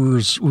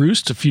Robber's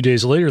Roost a few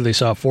days later, they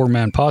saw a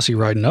 4-man posse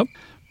riding up,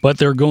 but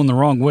they're going the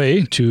wrong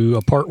way to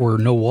a part where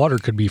no water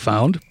could be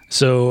found.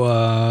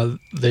 So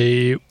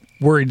they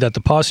worried that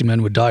the posse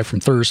men would die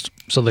from thirst,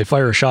 so they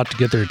fire a shot to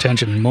get their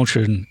attention and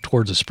motion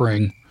towards a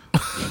spring.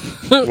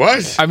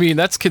 What? I mean,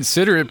 that's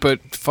considerate,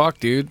 but fuck,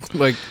 dude.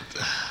 Like,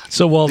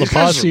 so while the these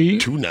guys posse are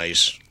too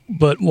nice.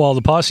 But while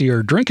the posse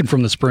are drinking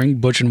from the spring,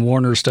 Butch and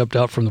Warner stepped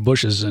out from the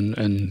bushes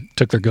and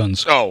took their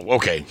guns. Oh,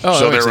 okay.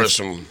 So there was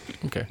some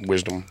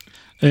wisdom.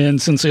 And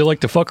since they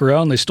like to fuck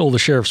around, they stole the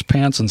sheriff's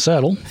pants and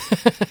saddle.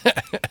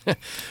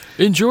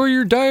 Enjoy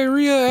your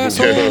diarrhea,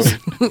 assholes.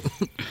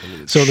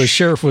 So the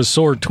sheriff was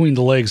sore between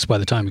the legs by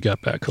the time he got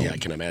back home. Yeah, I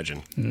can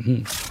imagine.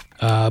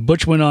 Mm-hmm.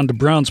 Butch went on to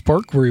Browns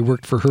Park, where he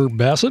worked for Herb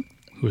Bassett,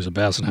 who was a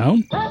basset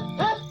hound.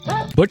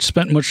 Butch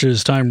spent much of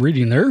his time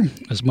reading there,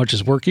 as much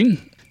as working.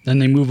 Then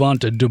they move on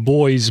to Du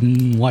Bois,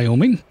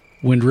 Wyoming,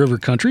 Wind River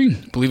country.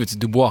 I believe it's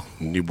Dubois.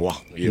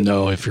 Dubois. Yep.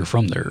 No, if you're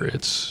from there,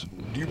 it's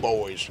Du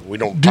Bois. We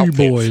don't talk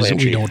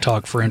Frenchy. We don't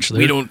talk French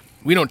there.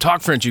 We don't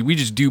talk Frenchy. We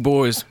just do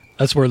boys.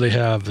 That's where they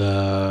have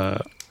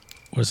the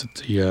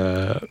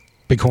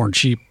Bighorn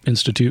Sheep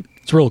Institute.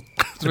 It's real.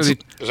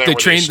 They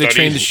train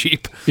the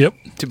sheep. Yep.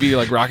 To be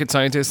like rocket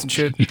scientists and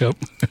shit. Yep.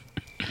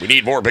 We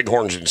need more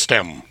bighorns in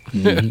STEM.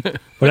 Mm-hmm.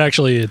 But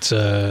actually, it's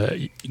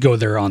you go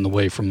there on the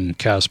way from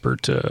Casper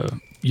to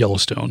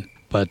Yellowstone.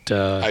 But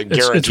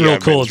it's real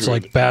cool. It's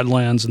like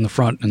Badlands in the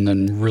front and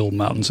then real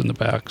mountains in the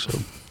back. So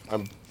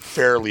I'm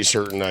fairly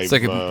certain It's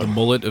like the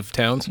mullet of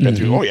towns. Been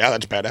through. Oh, yeah,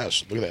 that's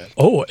badass. Look at that.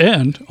 Oh,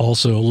 and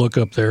also look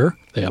up there.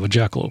 They have a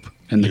jackalope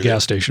in the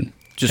gas station.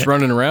 Just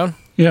running around?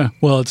 Yeah.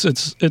 Well,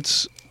 it's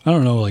I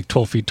don't know, like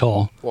 12 feet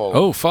tall. Whoa.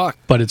 Oh, fuck.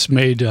 But it's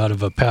made out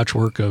of a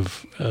patchwork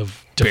of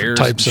different Bears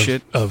types and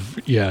shit?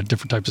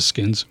 Different types of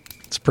skins.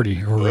 It's pretty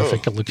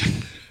horrific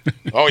looking.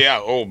 Oh, yeah.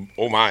 Oh,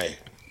 my.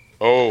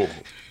 Oh.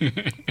 Is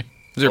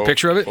there a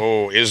picture of it?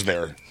 Oh, is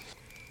there?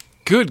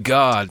 Good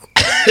God.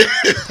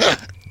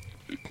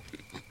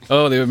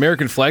 Oh, the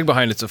American flag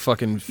behind it's a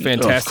fucking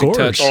fantastic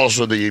touch.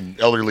 Also, the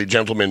elderly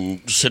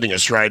gentleman sitting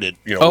astride it.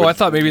 Oh, I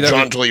thought maybe that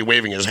jauntily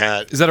waving his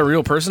hat. Is that a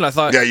real person? I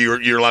thought. Yeah,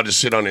 you're allowed to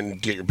sit on it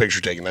and get your picture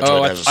taken. That's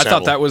why it has a I saddle.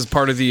 thought that was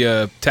part of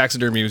the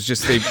taxidermy. It was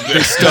just they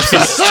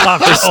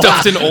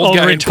stuffed an old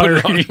guy and put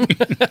it on him.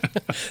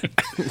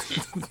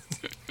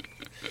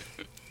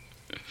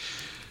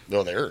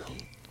 No, there.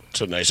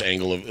 It's a nice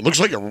angle of. It looks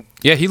like a.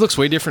 Yeah, he looks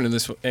way different in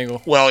this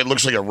angle. Well, it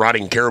looks like a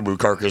rotting caribou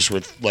carcass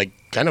with like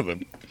kind of a,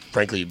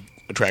 frankly,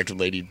 attractive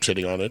lady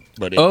sitting on it.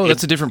 But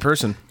that's a different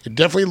person. It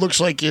definitely looks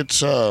like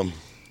it's a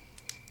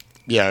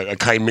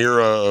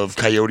chimera of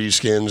coyote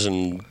skins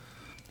and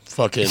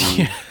fucking.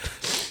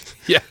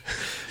 Yeah,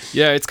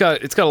 it's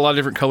got a lot of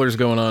different colors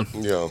going on.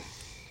 Yeah,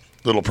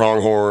 little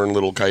pronghorn,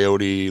 little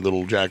coyote,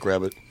 little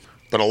jackrabbit,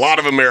 but a lot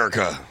of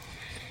America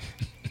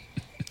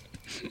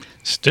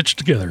stitched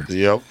together.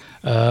 Yep.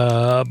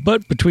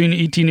 But between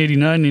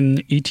 1889 and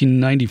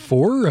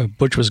 1894,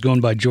 Butch was going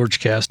by George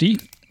Cassidy,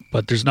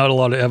 but there's not a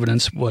lot of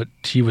evidence what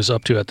he was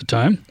up to at the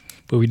time.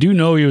 But we do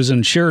know he was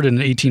in Sheridan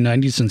in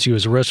 1890 since he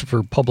was arrested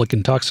for public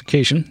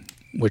intoxication,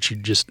 which you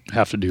just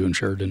have to do in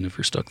Sheridan if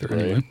you're stuck there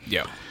anyway.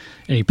 Yeah.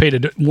 And he paid a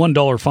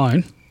 $1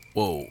 fine.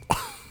 Whoa.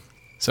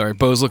 Sorry,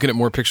 Bo's looking at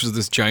more pictures of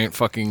this giant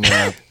fucking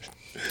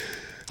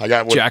I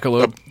got what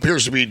jackalope.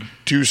 Appears to be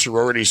two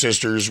sorority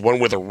sisters, one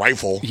with a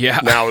rifle. Yeah.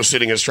 Now is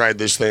sitting astride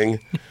this thing.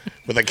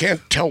 But I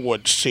can't tell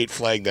what state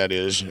flag that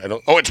is.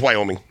 Oh, it's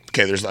Wyoming.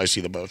 Okay, I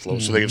see the buffalo.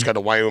 So it's got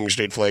a Wyoming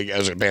state flag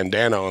as a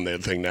bandana on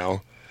that thing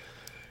now.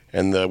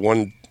 And the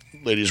one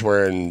lady's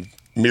wearing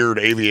mirrored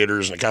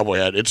aviators and a cowboy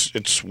hat.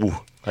 It's woo.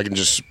 I can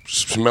just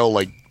smell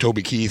like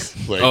Toby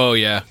Keith. Like, oh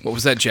yeah, what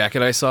was that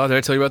jacket I saw? Did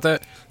I tell you about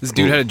that? This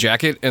dude had a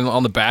jacket, and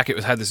on the back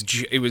it had this.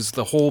 It was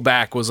the whole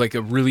back was like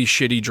a really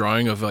shitty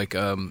drawing of like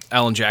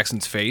Alan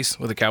Jackson's face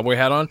with a cowboy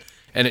hat on,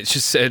 and it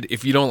just said,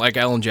 "If you don't like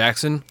Alan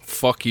Jackson,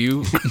 fuck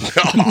you." On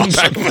the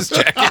back of his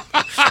jacket.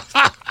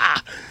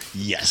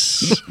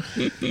 Yes.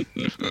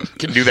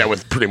 Can do that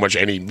with pretty much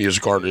any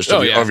music artist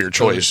of your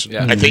choice.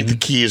 Yeah. I think the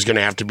key is going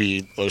to have to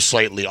be a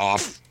slightly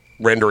off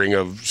rendering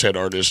of said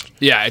artist.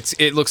 Yeah,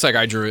 it looks like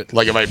I drew it.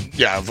 Like if I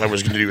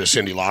was going to do a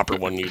Cyndi Lauper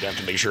one, you'd have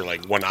to make sure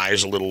like one eye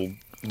is a little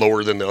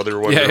lower than the other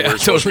one. Yeah,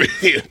 totally.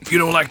 If you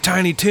don't like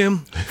Tiny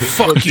Tim,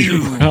 fuck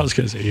you. I was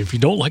going to say, if you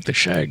don't like the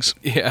Shags,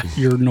 yeah,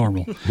 you're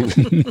normal.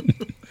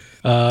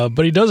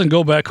 But he doesn't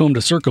go back home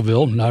to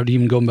Circleville, not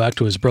even going back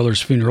to his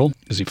brother's funeral,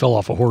 as he fell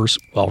off a horse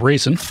while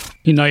racing.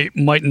 He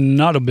might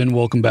not have been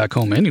welcome back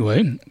home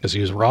anyway, because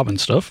he was robbing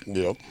stuff.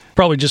 Yep.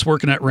 Probably just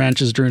working at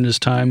ranches during this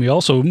time. He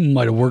also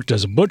might have worked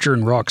as a butcher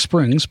in Rock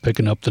Springs,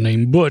 picking up the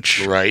name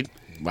Butch. Right.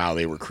 Wow,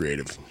 they were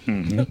creative.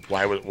 Mm-hmm.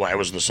 Why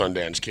was the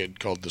Sundance Kid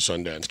called the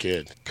Sundance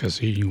Kid? Because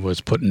he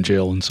was put in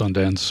jail in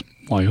Sundance,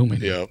 Wyoming.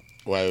 Yeah.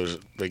 Why was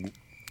it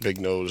Big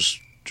Nose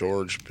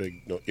George?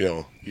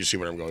 You see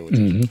where I'm going with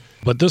this. Mm-hmm.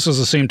 But this was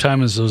the same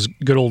time as those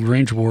good old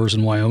range wars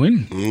in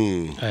Wyoming.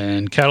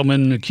 And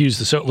cattlemen accused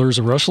the settlers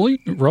of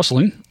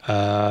rustling,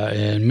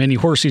 and many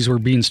horses were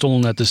being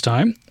stolen at this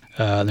time.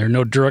 There are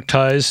no direct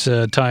ties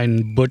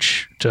tying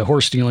Butch to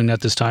horse stealing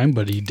at this time,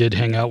 but he did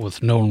hang out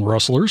with known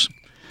rustlers.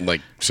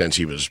 Like since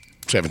he was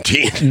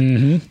 17.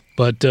 Mm-hmm.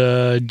 But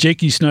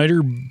Jakey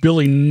Snyder,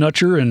 Billy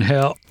Nutcher, and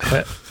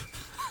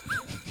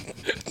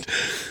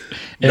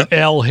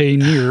Al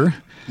Haynier.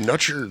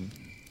 Nutcher,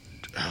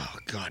 oh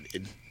God,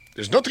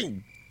 there's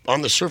nothing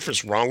on the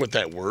surface wrong with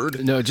that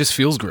word. No, it just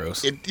feels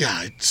gross. It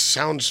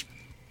sounds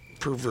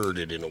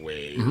perverted in a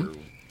way. Mm-hmm.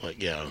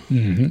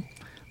 Mm-hmm.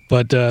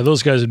 But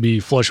those guys would be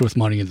flush with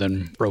money and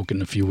then broke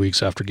in a few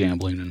weeks after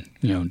gambling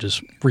and,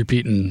 just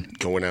repeating.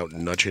 Going out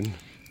and nutching.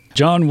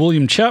 John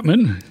William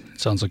Chapman,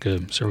 sounds like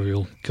a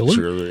serial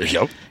killer.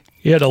 Yep.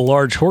 He had a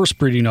large horse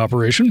breeding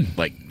operation.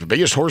 Like the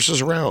biggest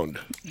horses around.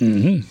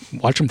 Mm-hmm.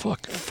 Watch them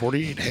fuck.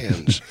 48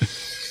 hands.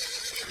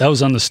 That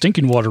was on the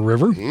Stinking Water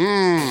River.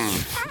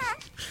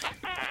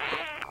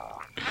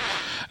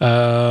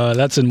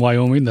 That's in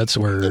Wyoming. That's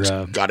where...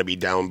 That's got to be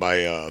down by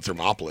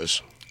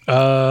Thermopolis.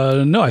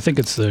 No, I think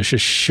it's the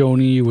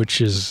Shoshone,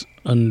 which is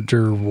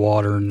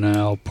underwater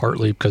now,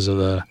 partly because of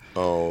the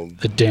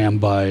dam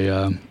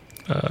by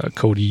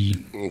Cody,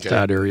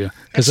 that area.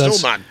 It's still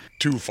not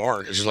too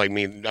far. It's just like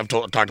I've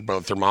talked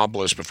about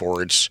Thermopolis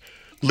before. It's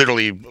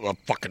literally a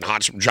fucking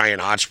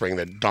giant hot spring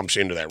that dumps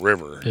into that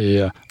river.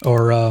 Yeah.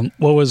 Or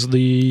what was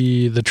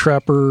the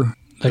trapper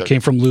that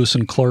came from Lewis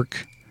and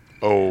Clark?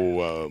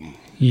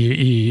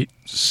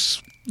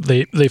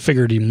 They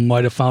figured he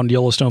might have found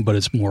Yellowstone, but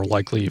it's more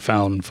likely he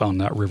found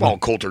that river. Well,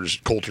 Coulter's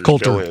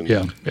Coulter,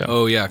 yeah.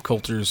 Oh yeah,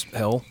 Coulter's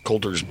Hell.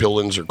 Coulter's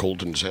Billings or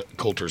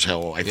Coulter's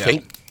Hell, I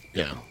think.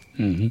 Yeah.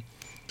 Mm-hmm.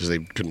 Because they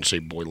couldn't say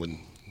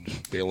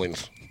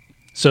Billings.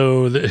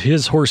 So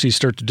his horses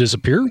start to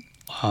disappear,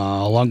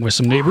 along with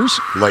some neighbors.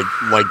 Like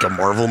a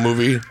Marvel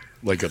movie,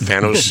 like a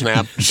Thanos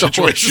snap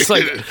situation. It's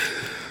like,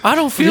 I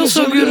don't feel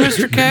so good,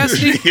 Mr.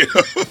 Cassidy.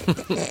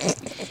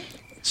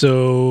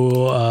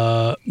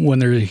 So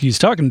when he's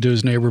talking to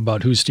his neighbor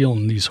about who's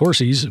stealing these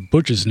horses,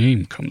 Butch's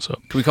name comes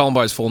up. Can we call him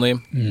by his full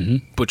name?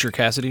 Mm-hmm. Butcher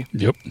Cassidy?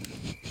 Yep.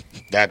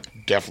 That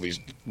definitely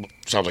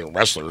sounds like a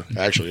wrestler,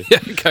 actually. Yeah,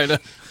 kind of.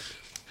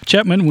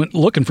 Chapman went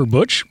looking for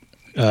Butch.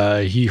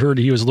 He heard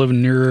he was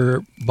living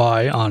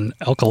nearby on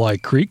Alkali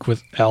Creek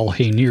with Al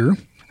Haynier,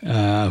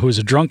 who was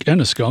a drunk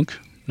and a skunk,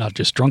 not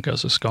just drunk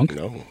as a skunk.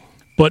 No.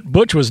 But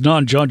Butch was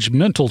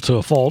non-judgmental to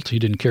a fault. He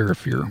didn't care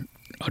if you're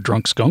a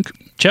drunk skunk.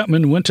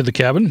 Chapman went to the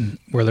cabin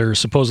where they're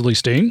supposedly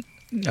staying.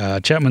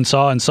 Chapman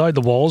saw inside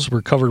the walls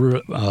were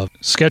covered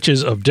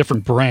sketches of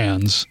different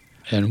brands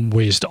and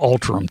ways to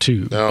alter them,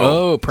 too.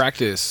 Oh,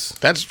 practice.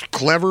 That's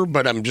clever,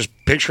 but I'm just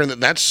picturing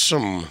that's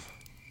some...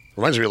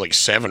 Reminds me of like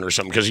Seven or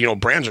something, because,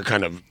 brands are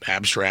kind of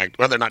abstract.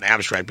 Well, they're not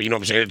abstract, but you know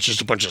what I'm saying? It's just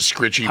a bunch of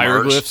scritchy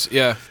hieroglyphs, marks.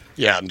 yeah.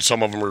 Yeah, and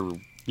some of them are,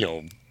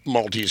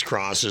 Maltese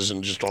crosses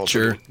and just all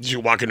sort of... You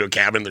walk into a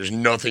cabin, there's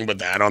nothing but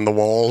that on the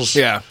walls.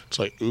 Yeah. It's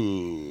like,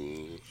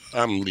 ooh,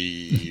 I'm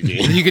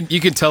leaving. You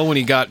can tell when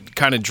he got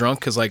kind of drunk,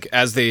 because like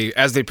as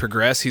they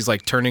progress, he's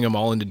like turning them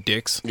all into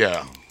dicks.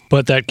 Yeah.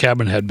 But that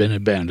cabin had been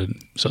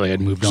abandoned, so they had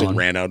moved on. It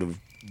ran out of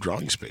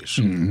drawing space.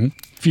 Mm-hmm.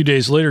 A few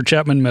days later,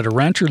 Chapman met a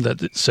rancher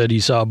that said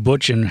he saw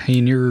Butch and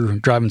Haynier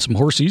driving some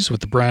horses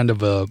with the brand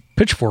of a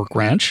Pitchfork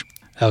Ranch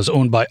that was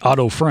owned by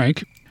Otto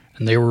Frank,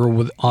 and they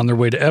were on their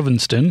way to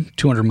Evanston,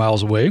 200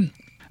 miles away.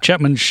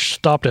 Chapman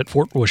stopped at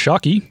Fort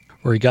Washakie,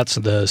 where he got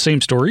the same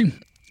story,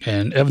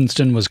 and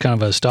Evanston was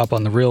kind of a stop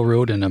on the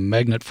railroad and a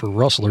magnet for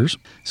rustlers.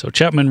 So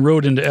Chapman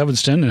rode into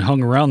Evanston and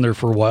hung around there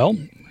for a while.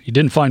 He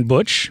didn't find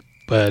Butch,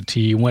 but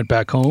he went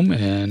back home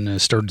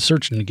and started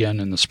searching again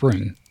in the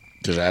spring.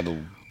 Because that'll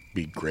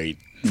be great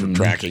for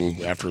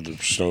tracking after the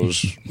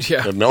snows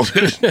Yeah. have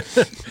melted.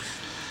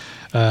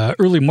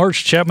 Early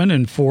March, Chapman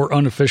and 4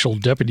 unofficial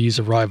deputies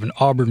arrived in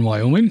Auburn,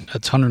 Wyoming.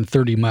 That's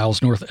 130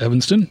 miles north of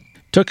Evanston.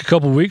 Took a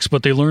couple weeks,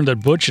 but they learned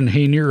that Butch and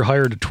Haynier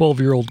hired a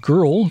 12-year-old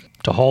girl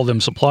to haul them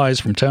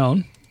supplies from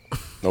town.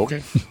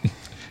 Okay.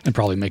 And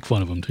probably make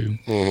fun of them, too.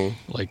 Mm-hmm.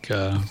 Like,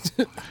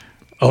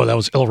 that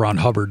was L. Ron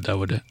Hubbard. That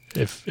would,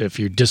 if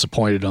you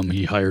disappointed him,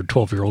 he hired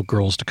 12-year-old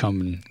girls to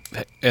come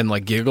and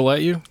like giggle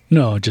at you.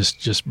 No,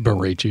 just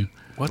berate you.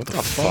 What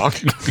the fuck?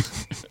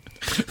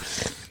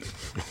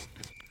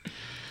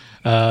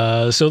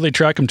 So they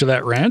track him to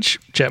that ranch.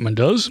 Chapman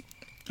does,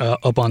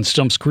 up on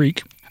Stumps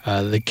Creek.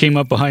 They came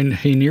up behind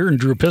Haynier and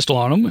drew a pistol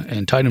on him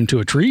and tied him to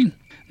a tree.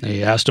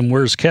 They asked him,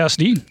 "Where's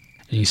Cassidy?" And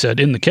he said,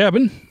 "In the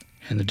cabin."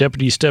 And the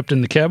deputy stepped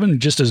in the cabin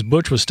just as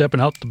Butch was stepping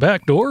out the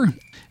back door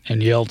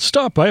and yelled,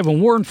 "Stop, I have a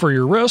warrant for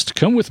your arrest.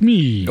 Come with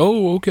me."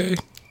 Oh, okay.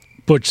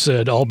 Butch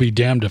said, "I'll be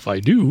damned if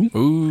I do."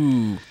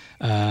 Ooh.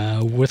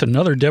 With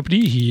another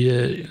deputy,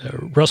 he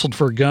wrestled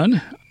for a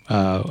gun.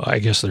 I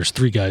guess there's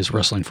 3 guys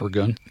wrestling for a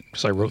gun,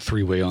 because I wrote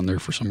 3-way on there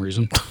for some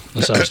reason,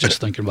 unless I was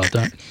just thinking about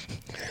that.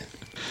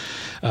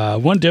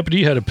 One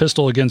deputy had a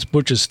pistol against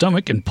Butch's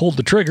stomach and pulled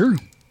the trigger,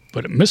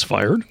 but it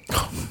misfired.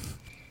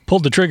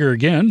 Pulled the trigger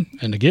again,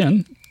 and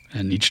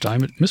each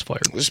time it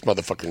misfired. This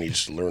motherfucker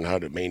needs to learn how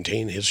to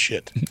maintain his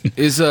shit.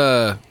 Is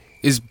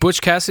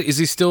Butch Cassidy, is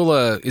he still,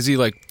 is he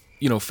like,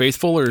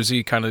 faithful, or is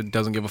he kind of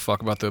doesn't give a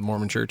fuck about the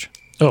Mormon church?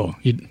 Oh,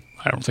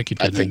 I don't think he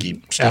did. I think he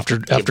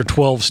after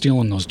 12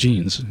 stealing those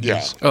jeans.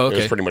 Yeah. Oh, okay. It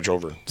was pretty much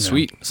over.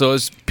 Sweet. So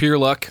it's pure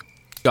luck.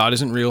 God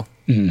isn't real.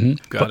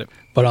 Mm-hmm. Got it.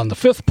 But on the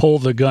 5th pull,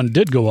 the gun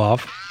did go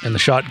off, and the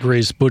shot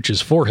grazed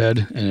Butch's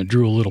forehead, and it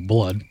drew a little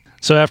blood.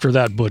 So after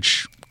that,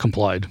 Butch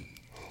complied.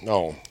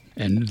 Oh.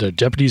 And the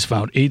deputies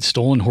found 8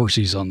 stolen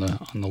horses on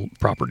the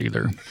property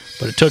there.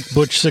 But it took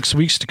Butch 6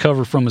 weeks to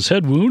recover from his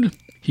head wound.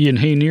 He and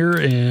Haynier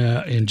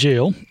in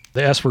jail.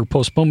 They asked for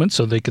postponement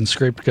so they can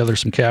scrape together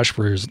some cash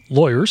for his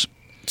lawyers.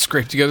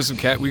 Scrape together some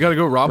cash. We got to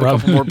go rob a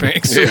couple more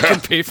banks so we can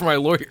pay for my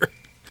lawyer.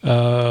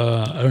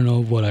 I don't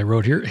know what I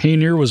wrote here.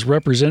 Haynier was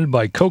represented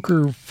by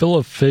Coker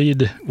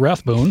Philippade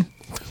Rathbone.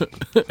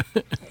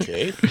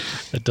 Okay.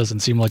 That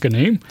doesn't seem like a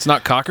name. It's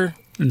not Cocker?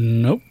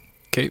 Nope.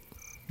 Okay.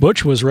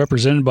 Butch was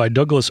represented by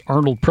Douglas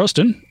Arnold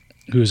Preston,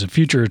 who is a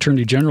future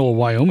Attorney General of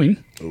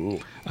Wyoming. Ooh.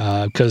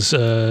 Because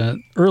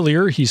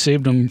earlier he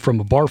saved him from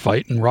a bar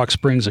fight in Rock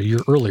Springs a year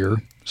earlier,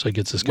 so he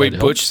gets this guy to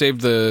help. Butch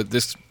saved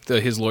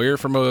his lawyer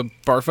from a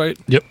bar fight?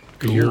 Yep,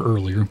 a year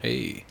earlier.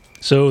 Hey.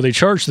 So they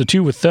charged the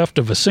 2 with theft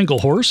of a single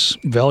horse,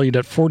 valued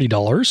at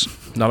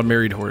 $40. Not a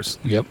married horse.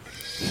 Yep.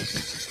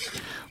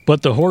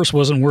 But the horse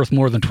wasn't worth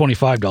more than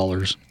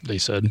 $25, they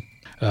said.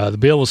 The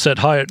bail was set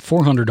high at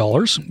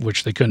 $400,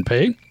 which they couldn't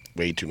pay.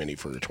 Way too many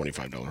for a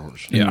 $25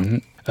 horse. Yeah.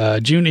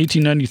 Mm-hmm. June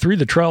 1893,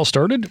 the trial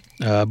started.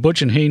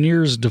 Butch and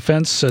Haynier's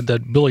defense said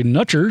that Billy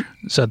Nutcher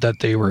said that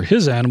they were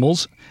his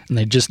animals and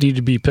they just needed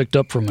to be picked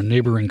up from a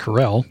neighboring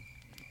corral.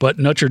 But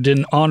Nutcher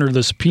didn't honor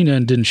the subpoena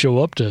and didn't show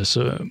up to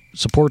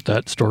support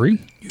that story.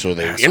 So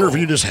they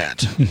interviewed his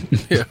hat.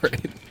 Yeah,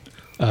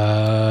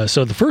 right.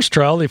 So the first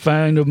trial, they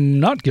found him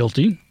not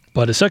guilty,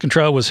 but a second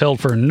trial was held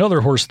for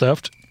another horse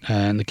theft,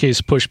 and the case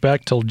pushed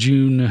back till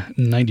June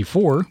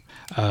 94.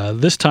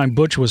 This time,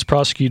 Butch was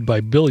prosecuted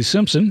by Billy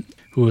Simpson,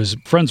 who was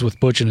friends with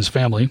Butch and his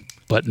family,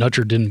 but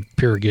Nutcher didn't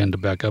appear again to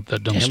back up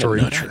that dumb story.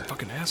 Nutcher.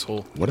 Fucking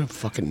asshole. What a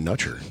fucking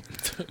nutcher.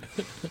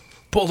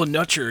 Pull the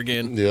Nutcher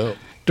again. Yeah.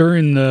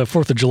 During the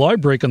 4th of July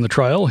break on the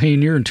trial,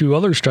 Haynier and 2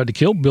 others tried to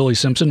kill Billy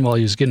Simpson while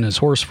he was getting his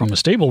horse from a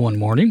stable one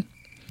morning,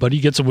 but he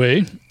gets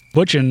away.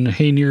 Butch and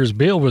Haynier's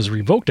bail was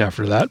revoked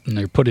after that, and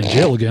they're put in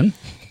jail again.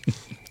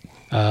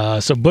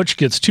 So Butch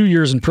gets 2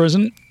 years in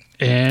prison,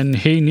 and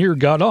Haynier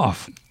got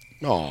off,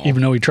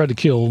 even though he tried to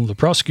kill the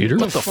prosecutor.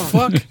 What the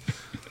fuck?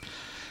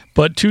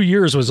 But 2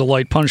 years was a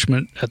light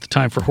punishment at the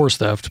time for horse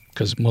theft,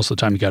 because most of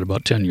the time he got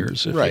about 10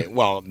 years. Right.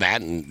 Well,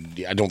 that,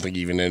 and I don't think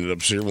he even ended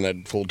up serving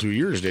that full 2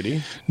 years, did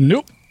he?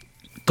 Nope.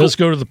 Does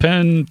go to the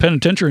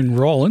penitentiary in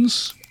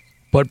Rawlins.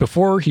 But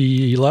before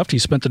he left, he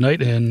spent the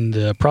night in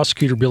the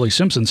prosecutor Billy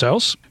Simpson's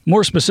house.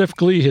 More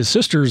specifically, his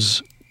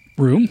sister's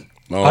room,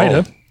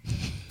 Ida.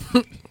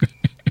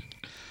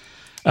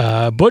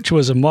 Butch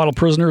was a model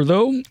prisoner,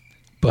 though.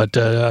 But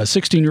a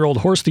 16-year-old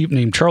horse thief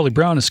named Charlie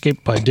Brown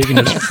escaped by digging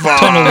his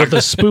tunnel with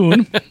a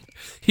spoon.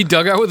 He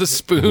dug out with a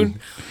spoon?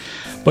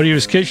 But he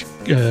was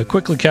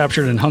quickly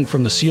captured and hung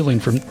from the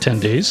ceiling for 10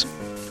 days.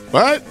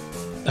 What?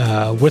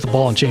 With a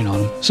ball and chain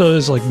on him. So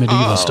it's like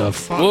medieval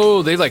stuff.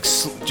 Whoa, they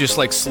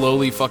just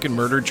slowly fucking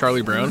murdered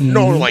Charlie Brown?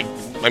 No, like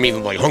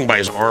hung by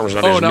his arms,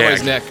 not not by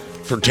his neck.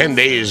 For 10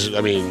 days,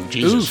 I mean,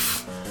 Jesus. Oof.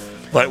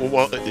 But,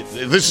 well,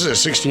 this is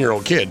a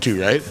 16-year-old kid,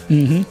 too, right?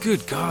 Mm-hmm.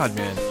 Good God,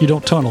 man. You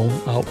don't tunnel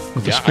out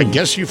with a spoon. I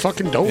guess you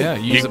fucking don't. Yeah,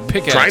 you use a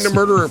pickaxe. Trying to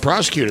murder a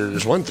prosecutor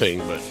is one thing,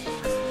 but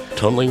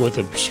tunneling with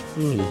a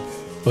spoon.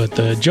 But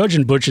the judge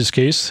in Butch's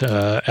case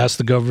asked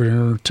the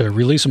governor to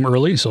release him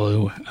early,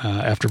 so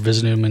after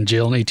visiting him in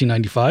jail in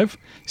 1895,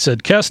 he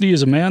said, Cassidy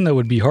is a man that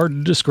would be hard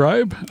to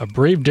describe, a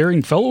brave,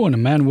 daring fellow, and a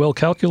man well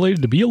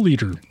calculated to be a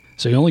leader.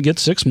 So he only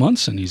gets 6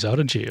 months, and he's out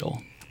of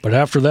jail. But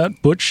after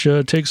that, Butch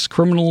takes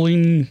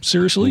criminaling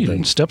seriously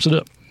and steps it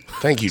up.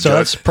 Thank you, so Judge.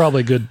 That's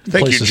probably a good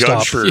place to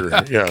stop.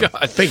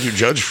 Thank you,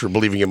 Judge, for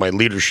believing in my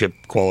leadership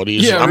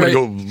qualities. Yeah, I'm going to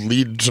go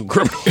lead some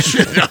criminal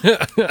shit.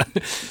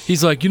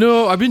 He's like,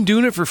 I've been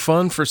doing it for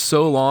fun for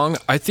so long.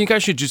 I think I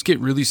should just get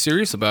really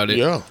serious about it.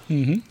 Yeah.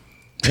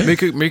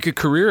 Mm-hmm. Make a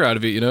career out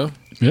of it,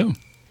 Yeah.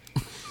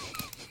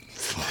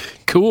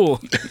 Cool.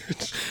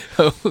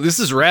 Oh, this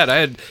is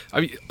rad.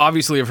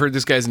 Obviously I've heard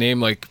this guy's name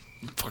like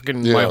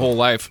fucking my whole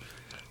life.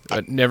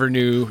 I never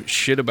knew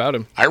shit about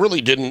him. I really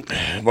didn't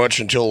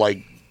much until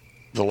like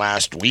the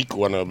last week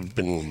when I've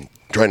been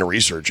trying to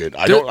research it.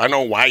 I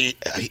know why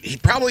he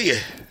probably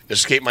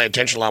escaped my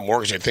attention a lot more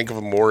because I think of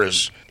him more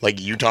as like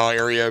Utah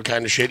area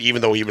kind of shit.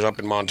 Even though he was up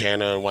in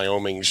Montana and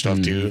Wyoming and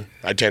stuff too,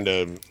 I tend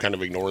to kind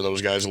of ignore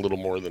those guys a little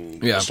more than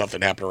the stuff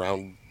that happened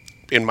around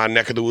in my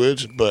neck of the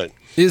woods. But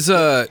does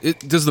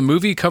the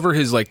movie cover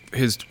his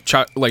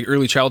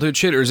early childhood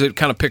shit, or does it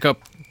kind of pick up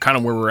kind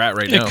of where we're at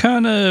right now? It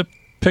kind of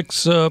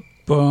picks up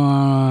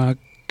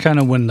kind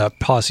of when the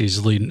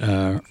posse's leading,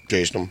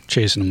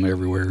 chasing him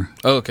everywhere.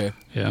 Oh, okay.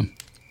 Yeah,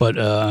 but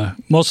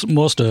most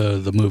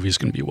of the movie is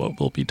going to be what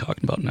we'll be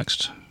talking about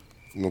next.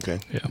 Okay.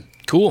 Yeah.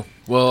 Cool.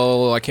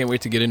 Well, I can't wait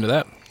to get into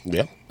that.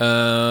 Yeah.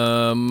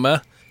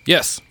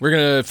 Yes, we're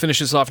gonna finish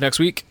this off next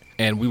week,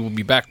 and we will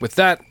be back with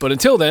that. But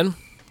until then,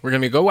 we're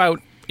gonna go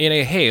out in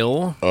a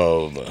hail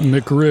of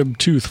McRib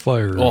tooth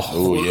fire.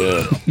 Oh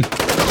yeah.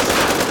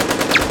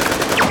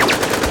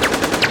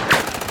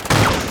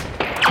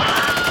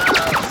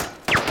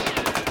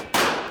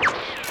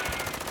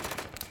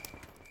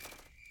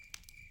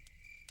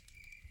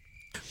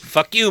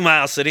 Fuck you,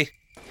 Miles City.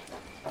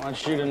 I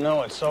want you to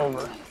know it's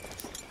over.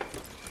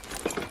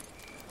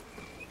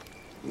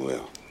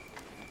 Well.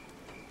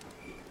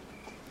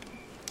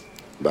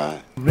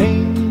 Bye.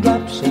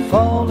 Raindrops are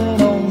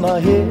falling on my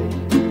head,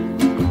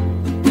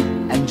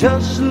 and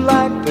just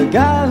like the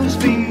guy whose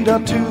feet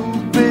are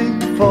too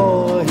big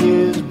for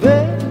his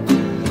bed,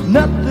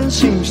 nothing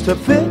seems to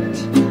fit.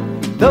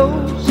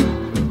 Those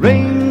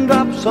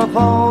raindrops are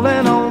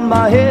falling on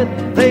my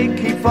head, they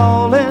keep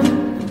falling.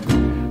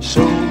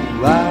 So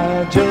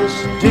I just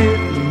did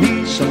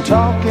me some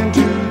talking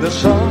to the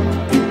sun,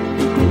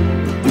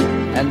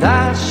 and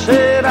I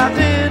said I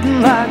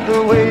didn't like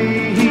the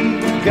way he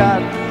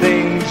got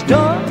things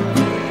done,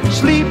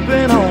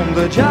 sleeping on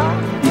the job.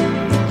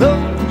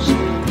 Those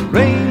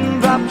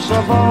raindrops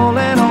are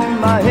falling